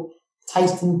little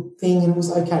tasting thing and it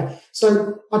was okay.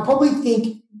 So I probably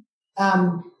think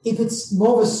if it's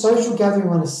more of a social gathering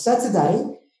on a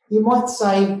Saturday, you might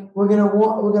say we're going to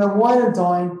wine and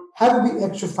dine, have a bit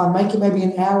extra fun, make it maybe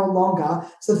an hour longer.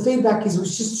 So the feedback is it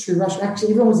was just too rushed. Actually,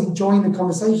 everyone was enjoying the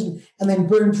conversation, and then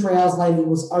boom, 3 hours later it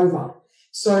was over.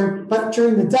 So, but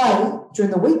during the day,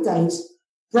 during the weekdays,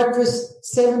 breakfast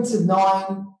 7 to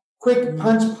 9, quick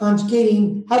punch, get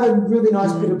in, have a really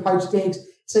nice bit of poached eggs.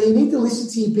 So you need to listen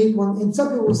to your people, and some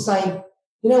people will say,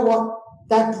 you know what,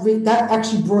 that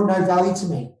actually brought no value to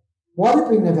me. Why did it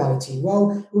bring no value to you?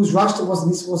 Well, it was rushed, it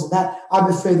wasn't this, it wasn't that. I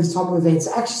prefer this type of event.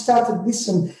 So actually start to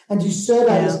listen and do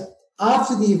surveys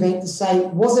after the event to say,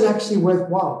 was it actually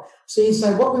worthwhile? So you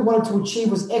say, what we wanted to achieve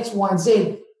was X, Y, and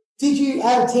Z. Did you,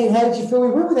 out of 10, how did you feel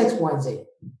we went with X, Y, and Z?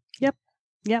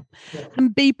 Yep.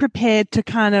 And be prepared to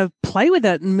kind of play with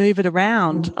it and move it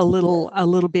around a little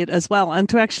bit as well, and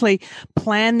to actually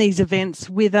plan these events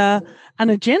with an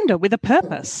agenda, with a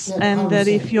purpose. And that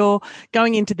if you're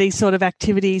going into these sort of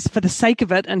activities for the sake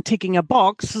of it and ticking a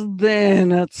box,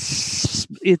 then it's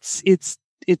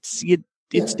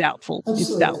doubtful. Absolutely.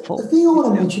 It's doubtful. The thing I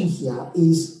want to mention here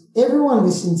is everyone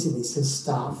listening to this has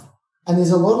staff, and there's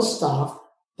a lot of staff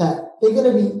that they're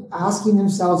going to be asking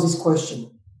themselves this question: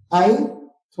 A,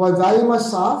 do I value my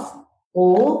staff,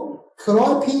 or could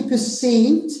I be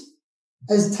perceived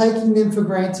as taking them for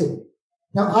granted?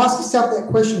 Now, ask yourself that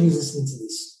question who's listening to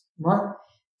this, right?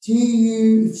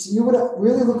 If you would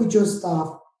really look at your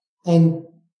staff, and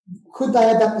could they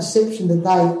have that perception that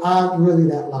they aren't really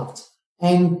that loved?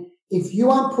 And if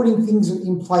you aren't putting things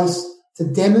in place to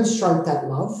demonstrate that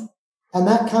love, and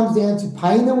that comes down to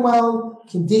paying them well,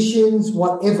 conditions,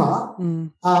 whatever,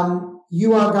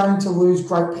 you are going to lose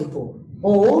great people.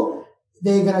 Or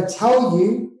they're going to tell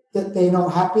you that they're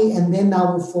not happy, and then they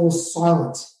will fall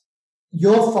silent.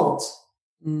 Your fault.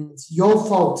 It's your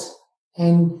fault.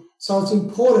 And so it's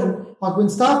important, like when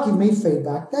staff give me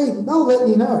feedback, they'll let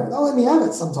me know. They'll let me have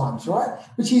it sometimes, right?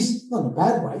 Which is not in a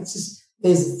bad way. It's just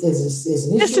there's an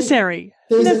issue. Necessary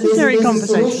There's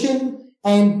conversation. a solution,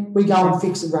 and we go and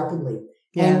fix it rapidly.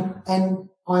 Yeah. And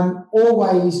I'm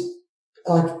always,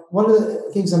 like, one of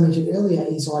the things I mentioned earlier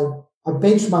is I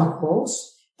benchmark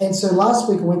roles. And so last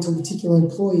week I went to a particular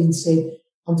employee and said,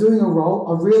 I'm doing a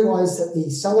role. I've realized that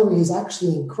the salary has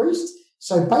actually increased.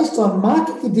 So based on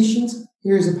market conditions,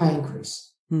 here is a pay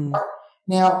increase. Right?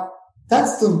 Now,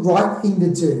 that's the right thing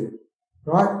to do,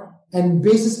 right? And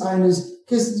business owners,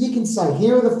 because you can say,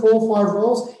 here are the 4 or 5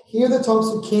 roles, here are the types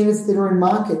of candidates that are in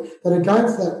market that are going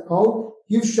for that role.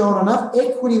 You've shown enough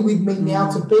equity with me now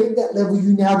to be at that level.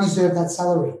 You now deserve that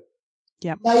salary.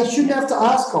 Yep. They shouldn't have to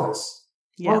ask, guys.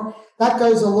 Yeah. Right? That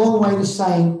goes a long way to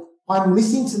saying, I'm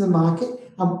listening to the market.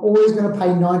 I'm always going to pay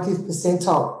 90th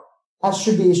percentile. That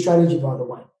should be a strategy, by the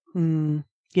way.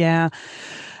 Yeah.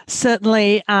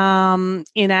 Certainly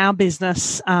in our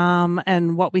business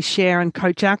and what we share and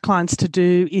coach our clients to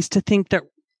do is to think that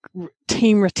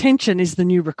team retention is the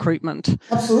new recruitment.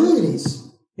 Absolutely it is.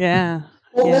 Yeah.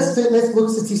 Well, let's look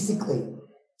statistically.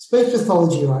 Speech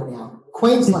pathology right now.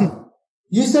 Queensland,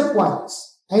 New South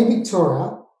Wales and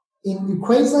Victoria. In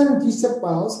Queensland and New South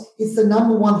Wales, it's the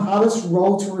number one hardest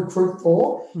role to recruit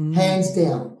for, hands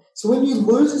down. So when you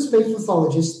lose a speech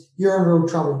pathologist, you're in real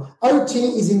trouble. OT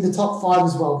is in the top 5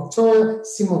 as well. Victoria,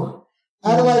 similar.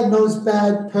 Adelaide, not as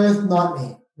bad. Perth,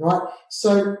 nightmare, right?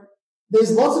 So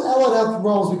there's lots of allied health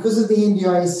roles because of the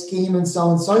NDIS scheme and so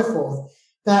on and so forth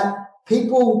that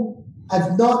people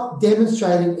have not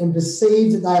demonstrated and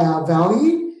perceived that they are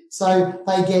valued. So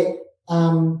they get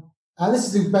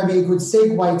this is maybe a good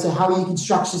segue to how you can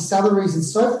structure salaries and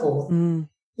so forth.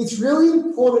 It's really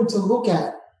important to look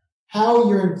at how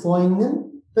you're employing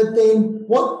them, but then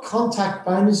what contact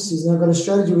bonuses, and I've got a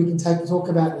strategy we can talk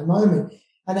about in a moment,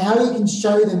 and how you can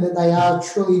show them that they are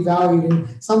truly valued,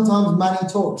 and sometimes money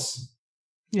talks.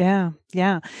 Yeah.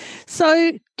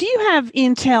 So do you have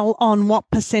intel on what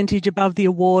percentage above the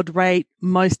award rate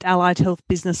most allied health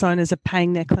business owners are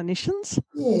paying their clinicians?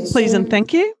 Yeah, Please and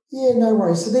thank you. Yeah, no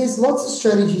worries. So there's lots of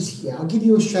strategies here. I'll give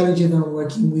you a strategy that I'm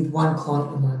working with one client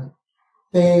at the moment.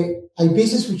 They're a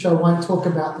business which I won't talk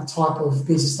about the type of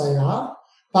business they are,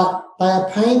 but they are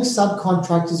paying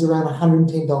subcontractors around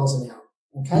 $110 an hour,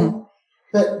 okay? Mm-hmm.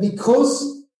 But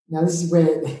because, now this is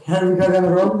where we go down the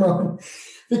wrong road,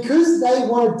 because they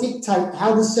want to dictate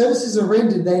how the services are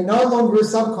rendered, they're no longer a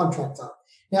subcontractor.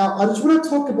 Now, I just want to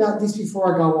talk about this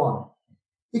before I go on.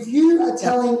 If you are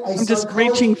telling I'm just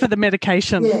reaching for the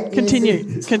medication. Continue.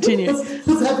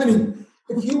 What's happening?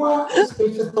 If you are a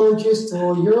speech pathologist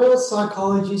or you're a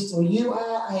psychologist or you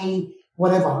are a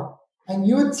whatever, and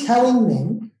you're telling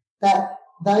them that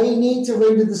they need to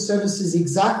render the services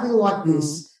exactly like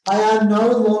this, they are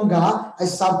no longer a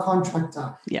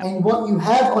subcontractor. Yep. And what you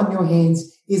have on your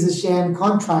hands is a sham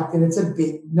contract, and it's a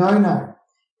big no-no.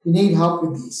 You need help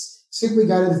with this. Simply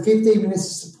go to the 15 minutes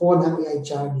of support at the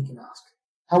HR and you can ask.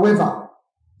 However,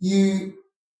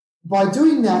 by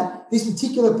doing that, this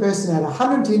particular person had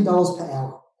 $110 per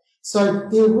hour. So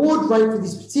the award rate for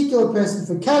this particular person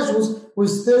for casuals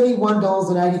was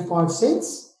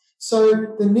 $31.85. So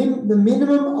the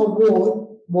minimum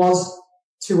award was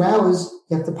 2 hours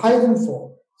you have to pay them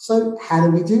for. So how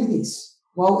do we do this?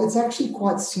 Well, it's actually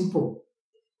quite simple.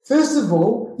 First of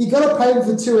all, you've got to pay them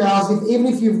for 2 hours, even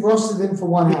if you've rostered them for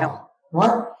 1 hour,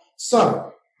 right?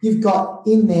 So you've got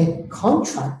in their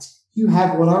contract, you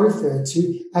have what I refer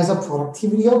to as a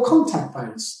productivity or contact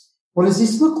bonus. What does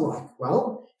this look like?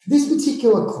 Well, for this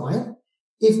particular client,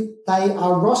 if they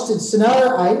are rostered,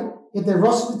 scenario A, if they're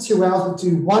rostered for 2 hours, we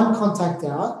do 1 contact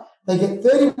hour, they get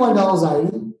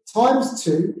 $31.80 times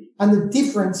 2, and the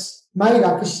difference made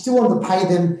up, because she still wanted to pay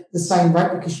them the same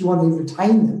rate because she wanted to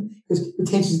retain them, because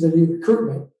retention is the new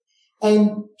recruitment.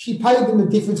 And she paid them the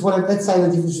difference, let's say the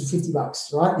difference was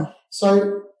 $50, right?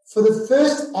 So for the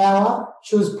first hour,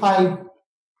 she was paid,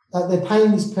 they're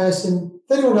paying this person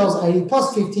 $31.80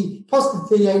 plus 50 plus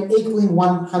the 38 equaling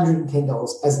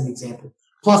 $110 as an example,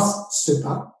 plus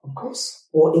super, of course,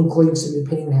 or including super,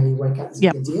 depending on how you work out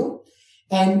the deal.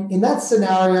 And in that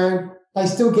scenario, they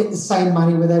still get the same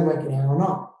money whether they work an hour or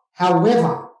not.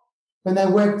 However, when they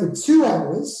work the 2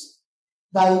 hours,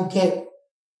 they get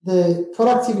the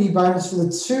productivity bonus for the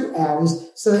 2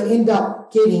 hours, so they end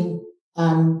up getting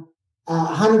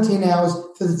 110 hours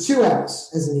for the 2 hours,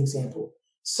 as an example.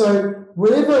 So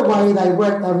whatever way they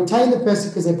work, they retain the person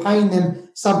because they're paying them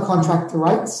subcontractor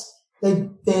rates.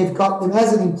 They've got them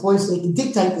as an employee, so they can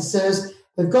dictate the service.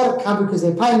 They've got it covered because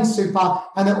they're paying super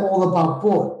and they're all above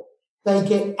board. They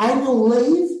get annual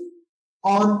leave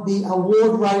on the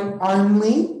award rate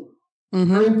only.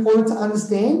 Mm-hmm. Very important to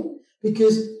understand,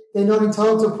 because they're not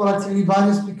entitled to a productivity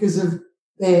bonus because of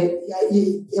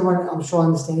everyone, I'm sure,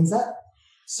 understands that.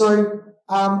 So,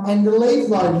 and the leave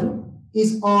loading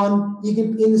is on,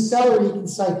 in the salary, you can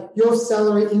say your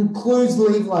salary includes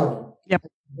leave loading. Yep.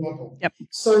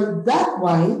 So that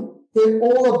way, they're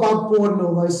all above board in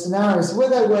all those scenarios. So where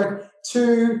they work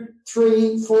 2,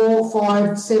 3, 4,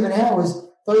 5, 7 hours,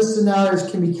 those scenarios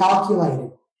can be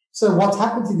calculated. So what's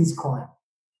happened to this client?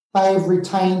 They have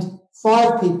retained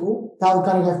 5 people. They were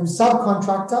going to go from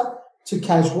subcontractor to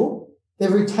casual.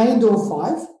 They've retained all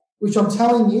 5, which I'm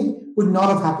telling you would not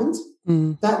have happened.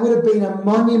 That would have been a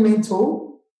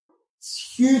monumental,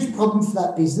 huge problem for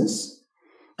that business.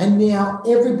 And now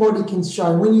everybody can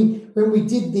show, when we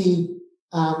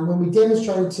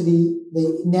demonstrated to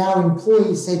the now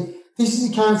employees, said, this is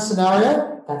the current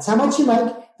scenario, that's how much you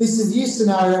make, this is the new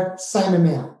scenario, same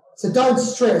amount. So don't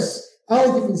stress. The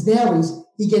only difference now is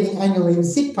you're getting annual leave and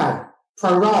sick pay,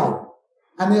 pro rata.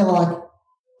 And they're like,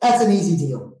 that's an easy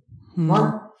deal,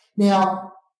 right?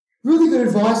 Now, really good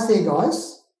advice there,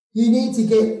 guys. You need to,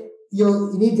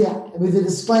 with a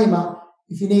disclaimer,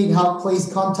 if you need help, please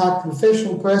contact a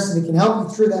professional person who can help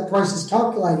you through that process,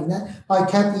 calculating that.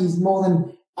 Kathy is more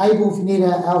than able. If you need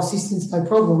our assistance, no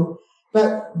problem.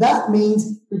 But that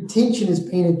means retention has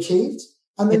been achieved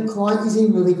and the client is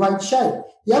in really great shape.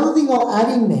 The other thing I'll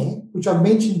add in there, which I've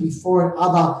mentioned before in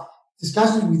other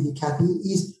discussions with you, Kathy,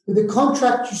 is with the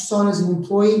contract you sign as an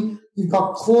employee, you've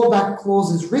got clawback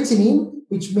clauses written in,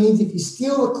 which means if you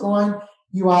steal a client,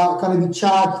 you are going to be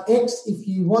charged X. If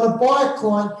you want to buy a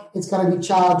client, it's going to be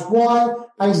charged Y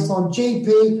based on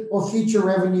GP or future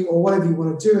revenue or whatever you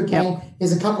want to do. Again,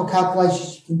 there's a couple of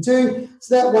calculations you can do.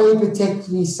 So that way you're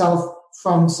protecting yourself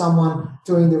from someone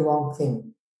doing the wrong thing.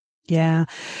 Yeah,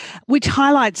 which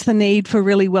highlights the need for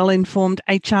really well-informed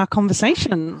HR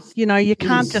conversations. You know, you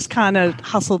can't just kind of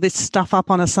hustle this stuff up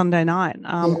on a Sunday night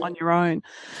on your own.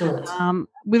 Correct.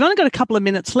 We've only got a couple of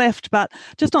minutes left, but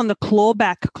just on the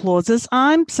clawback clauses,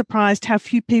 I'm surprised how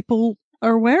few people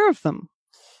are aware of them.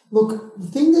 Look, the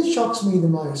thing that shocks me the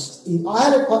most is,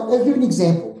 I'll give you an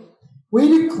example.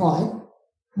 We had a client,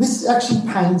 this actually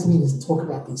pains me to talk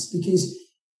about this, because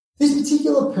this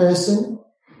particular person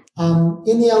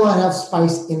in the allied health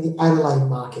space in the Adelaide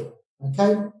market.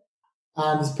 Okay,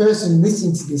 this person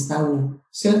listening to this, they will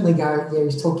certainly go, yeah,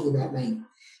 he's talking about me.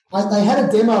 They had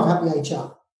a demo of Happy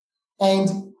HR,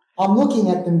 and I'm looking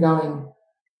at them going,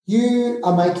 you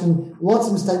are making lots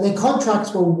of mistakes. Their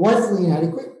contracts were woefully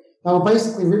inadequate. They were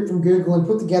basically ripped from Google and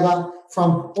put together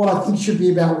from what I think should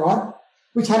be about right,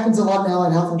 which happens a lot in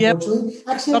allied health, unfortunately. Yep.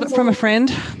 Actually, got it from a friend.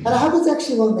 And it happens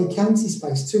actually a lot in the accountancy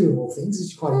space too, of all things,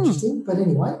 which is quite interesting. But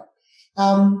anyway,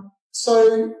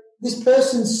 so this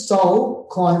person stole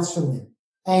clients from them,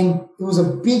 and it was a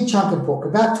big chunk of book.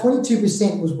 About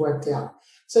 22% was worked out.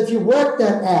 So if you work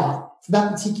that out for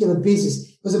that particular business,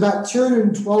 it was about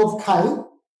 $212K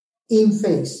in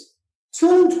fees.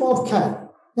 $212K.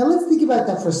 Now let's think about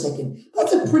that for a second.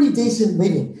 That's a pretty decent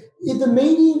living. If the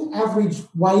median average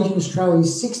wage in Australia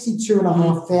is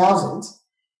 $62,500,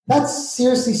 that's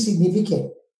seriously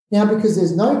significant. Now, because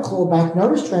there's no clawback, no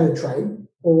restraint of trade,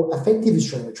 or effective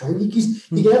restraint of trade,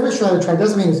 because you get a restraint of trade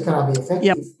doesn't mean it's going to be effective.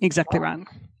 Yep, exactly right.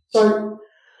 So,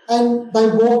 and they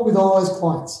walk with all those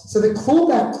clients. So the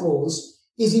clawback clause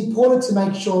is important to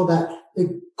make sure that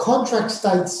the contract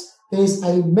states there's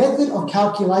a method of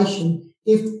calculation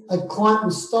if a client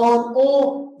was stolen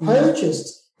or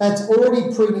purchased that's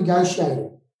already pre-negotiated.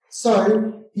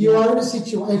 So you're in a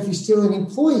situation, if you're still an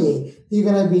employee, you're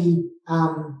going to be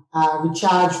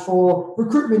recharged for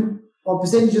recruitment or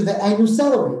percentage of the annual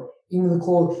salary in the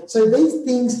clause. So these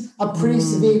things are pretty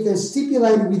severe. If they're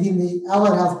stipulated within the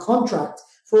allied health contract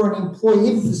for an employee,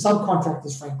 even for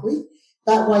subcontractors, frankly,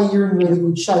 that way you're in really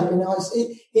good shape. And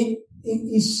it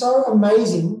is so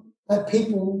amazing that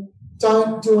people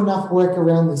don't do enough work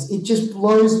around this. It just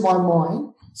blows my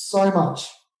mind so much.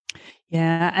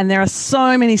 Yeah, and there are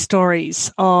so many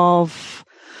stories of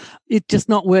it just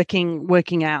not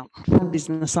working out for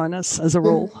business owners as a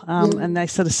rule, and they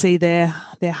sort of see their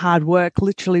hard work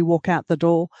literally walk out the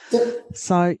door.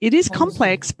 So it is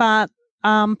complex, but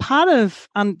part of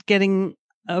getting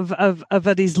of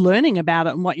it is learning about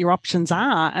it and what your options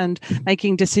are, and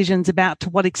making decisions about to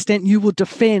what extent you will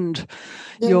defend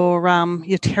your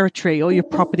territory or your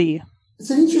property. It's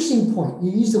an interesting point.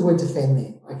 You use the word defend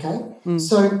there, okay?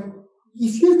 So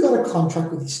if you've got a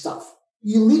contract with your stuff,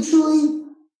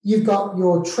 you've got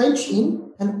your trench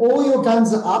in and all your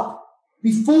guns are up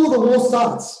before the war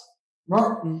starts,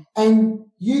 right? And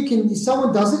you can, if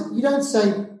someone does it, you don't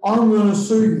say, I'm going to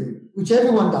sue you, which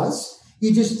everyone does.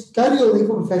 You just go to your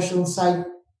legal professional and say,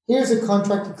 here's a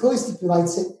contract, it clearly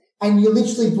stipulates it, and you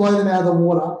literally blow them out of the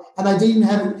water, and they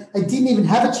didn't even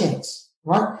have a chance,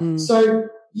 right? So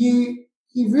you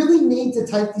really need to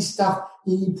take this stuff,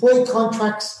 the employee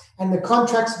contracts, and the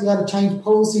contracts to be able to change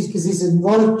policies, because there's a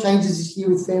lot of changes this year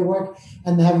with Fair Work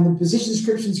and having the position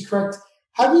descriptions correct.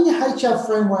 Having a HR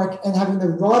framework and having the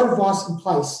right advice in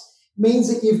place means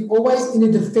that you're always in a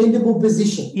defendable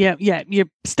position. Yeah, you're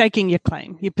staking your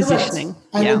claim, you're positioning.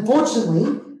 Correct. And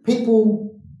unfortunately,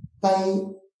 people, they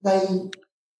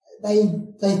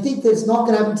think that it's not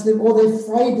going to happen to them, or they're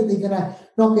afraid that they're going to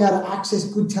not be able to access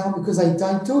good talent because they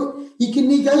don't do it. You can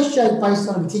negotiate based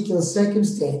on a particular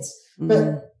circumstance,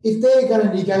 but if they're going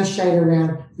to negotiate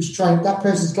around restraint, that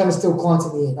person's going to steal clients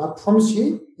in the end. I promise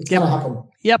you, it's going to happen.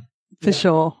 Yep, for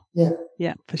sure.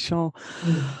 Yeah, for sure.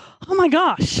 Oh my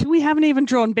gosh, we haven't even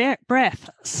drawn breath.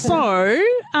 So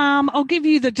I'll give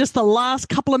you just the last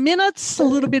couple of minutes, a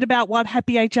little bit about what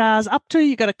Happy HR is up to.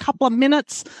 You've got a couple of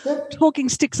minutes. Talking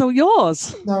sticks all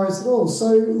yours. No worries at all.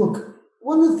 So look,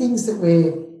 one of the things that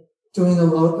we're doing a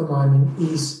lot at the moment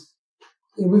is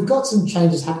we've got some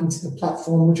changes happening to the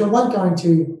platform, which I won't go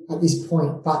into at this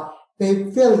point, but they're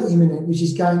fairly imminent, which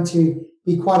is going to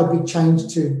be quite a big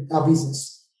change to our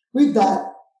business. With that,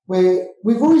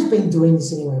 we've always been doing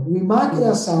this anyway. We market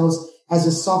ourselves as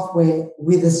a software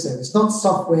with a service, not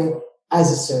software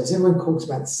as a service. Everyone talks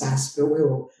about SaaS, but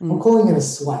I'm calling it a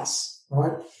SWAS,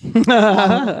 right?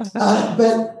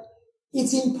 But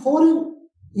it's important,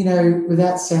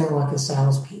 without sounding like a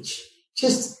sales pitch,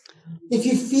 just if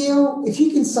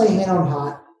you can say hand on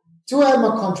heart, do I have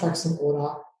my contracts in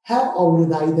order? How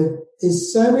old are they?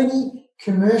 There's so many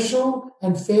commercial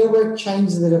and Fair Work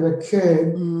changes that have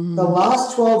occurred the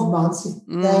last 12 months.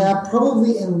 They are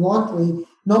probably and likely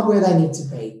not where they need to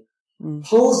be.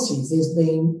 Policies, there's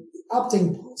been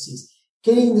updating policies,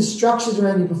 getting the structures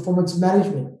around your performance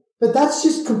management. But that's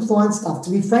just compliance stuff. To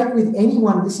be frank with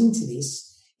anyone listening to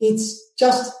this, it's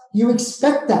just you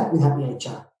expect that with Happy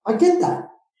HR. I get that.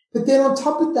 But then on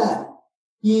top of that,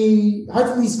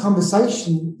 hopefully this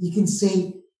conversation, you can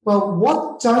see, well,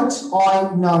 what don't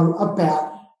I know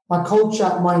about my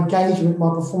culture, my engagement, my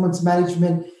performance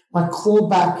management, my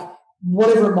clawback,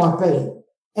 whatever it might be?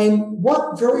 And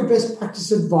what very best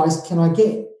practice advice can I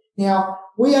get? Now,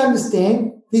 we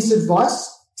understand this advice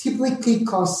typically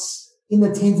costs in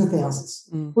the tens of thousands.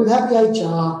 With Happy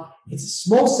HR, it's a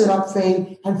small setup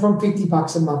fee and from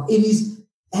 $50 a month. It is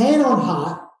hand on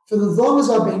heart for as long as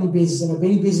I've been in business, and I've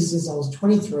been in business since I was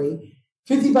 23,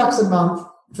 $50 a month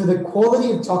for the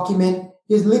quality of document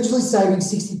is literally saving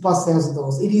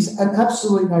 $60,000+. It is an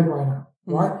absolute no-brainer,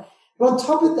 right? But on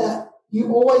top of that,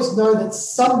 you always know that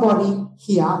somebody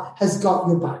here has got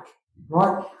your back,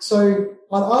 right? So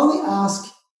I'd only ask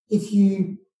if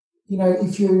you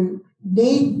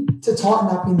need to tighten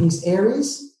up in these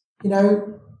areas,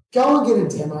 go and get a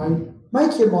demo,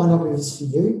 make your mind up if it's for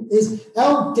you.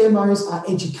 Our demos are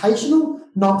educational,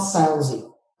 not salesy.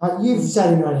 You've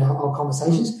said in our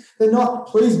conversations, they're not,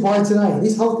 please buy today.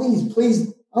 This whole thing is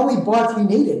please only buy if you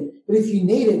need it. But if you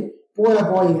need it, boy, oh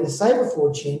boy, you're going to save a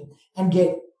fortune and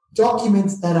get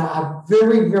documents that are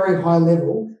very, very high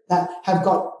level, that have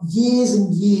got years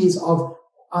and years of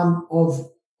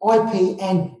IP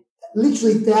and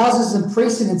literally thousands of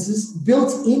precedences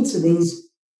built into these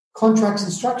contracts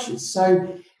and structures.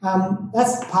 So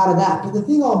that's part of that. But the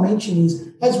thing I'll mention is,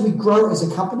 as we grow as a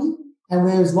company, and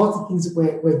there's lots of things that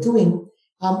we're doing,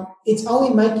 it's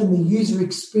only making the user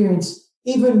experience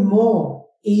even more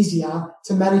easier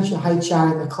to manage your HR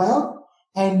in the cloud.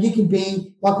 And you can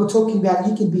be, like we're talking about,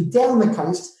 you can be down the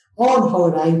coast on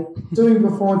holiday doing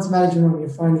performance management on your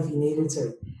phone if you needed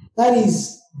to. That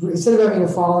is, instead of having a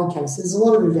filing case, there's a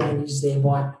lot of advantages there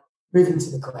by moving to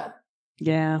the cloud.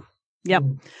 Yeah. Yep.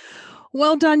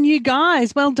 Well done, you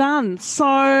guys. Well done.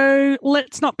 So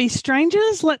let's not be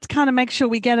strangers. Let's kind of make sure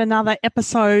we get another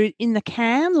episode in the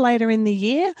can later in the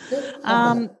year.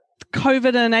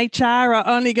 COVID and HR are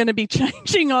only going to be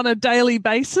changing on a daily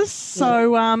basis.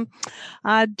 So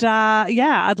I'd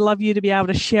love you to be able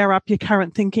to share up your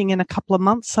current thinking in a couple of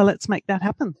months. So let's make that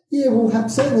happen. Yeah, we'll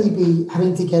certainly be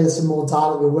having together some more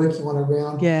data we're working on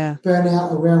around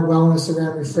burnout, around wellness,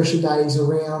 around refresher days,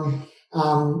 around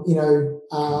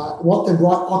what the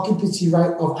right occupancy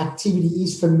rate of activity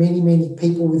is for many, many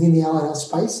people within the Allied Health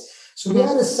space. So we'll be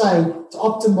able to say, to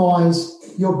optimize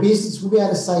your business, we'll be able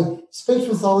to say, speech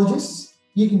pathologists,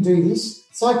 you can do this.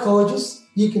 Psychologists,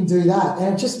 you can do that.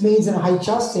 And it just means in a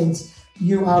HR sense,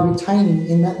 you are retaining,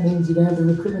 and that means you don't have the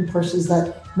recruitment pressures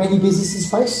that many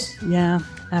businesses face. Yeah,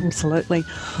 absolutely.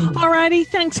 All righty.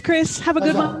 Thanks, Chris. Have a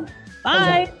good one.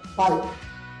 Bye. Bye.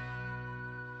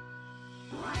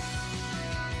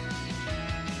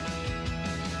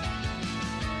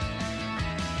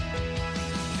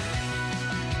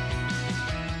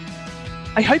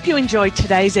 I hope you enjoyed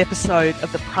today's episode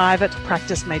of the Private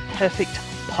Practice Made Perfect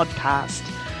podcast.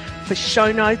 For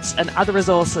show notes and other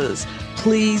resources,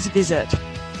 please visit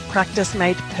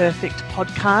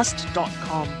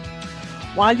practicemadeperfectpodcast.com.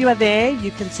 While you are there,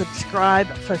 you can subscribe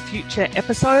for future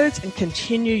episodes and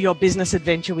continue your business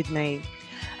adventure with me.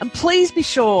 And please be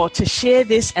sure to share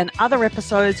this and other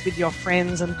episodes with your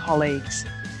friends and colleagues.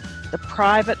 The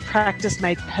Private Practice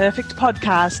Made Perfect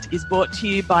podcast is brought to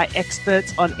you by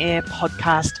Experts on Air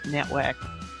Podcast Network.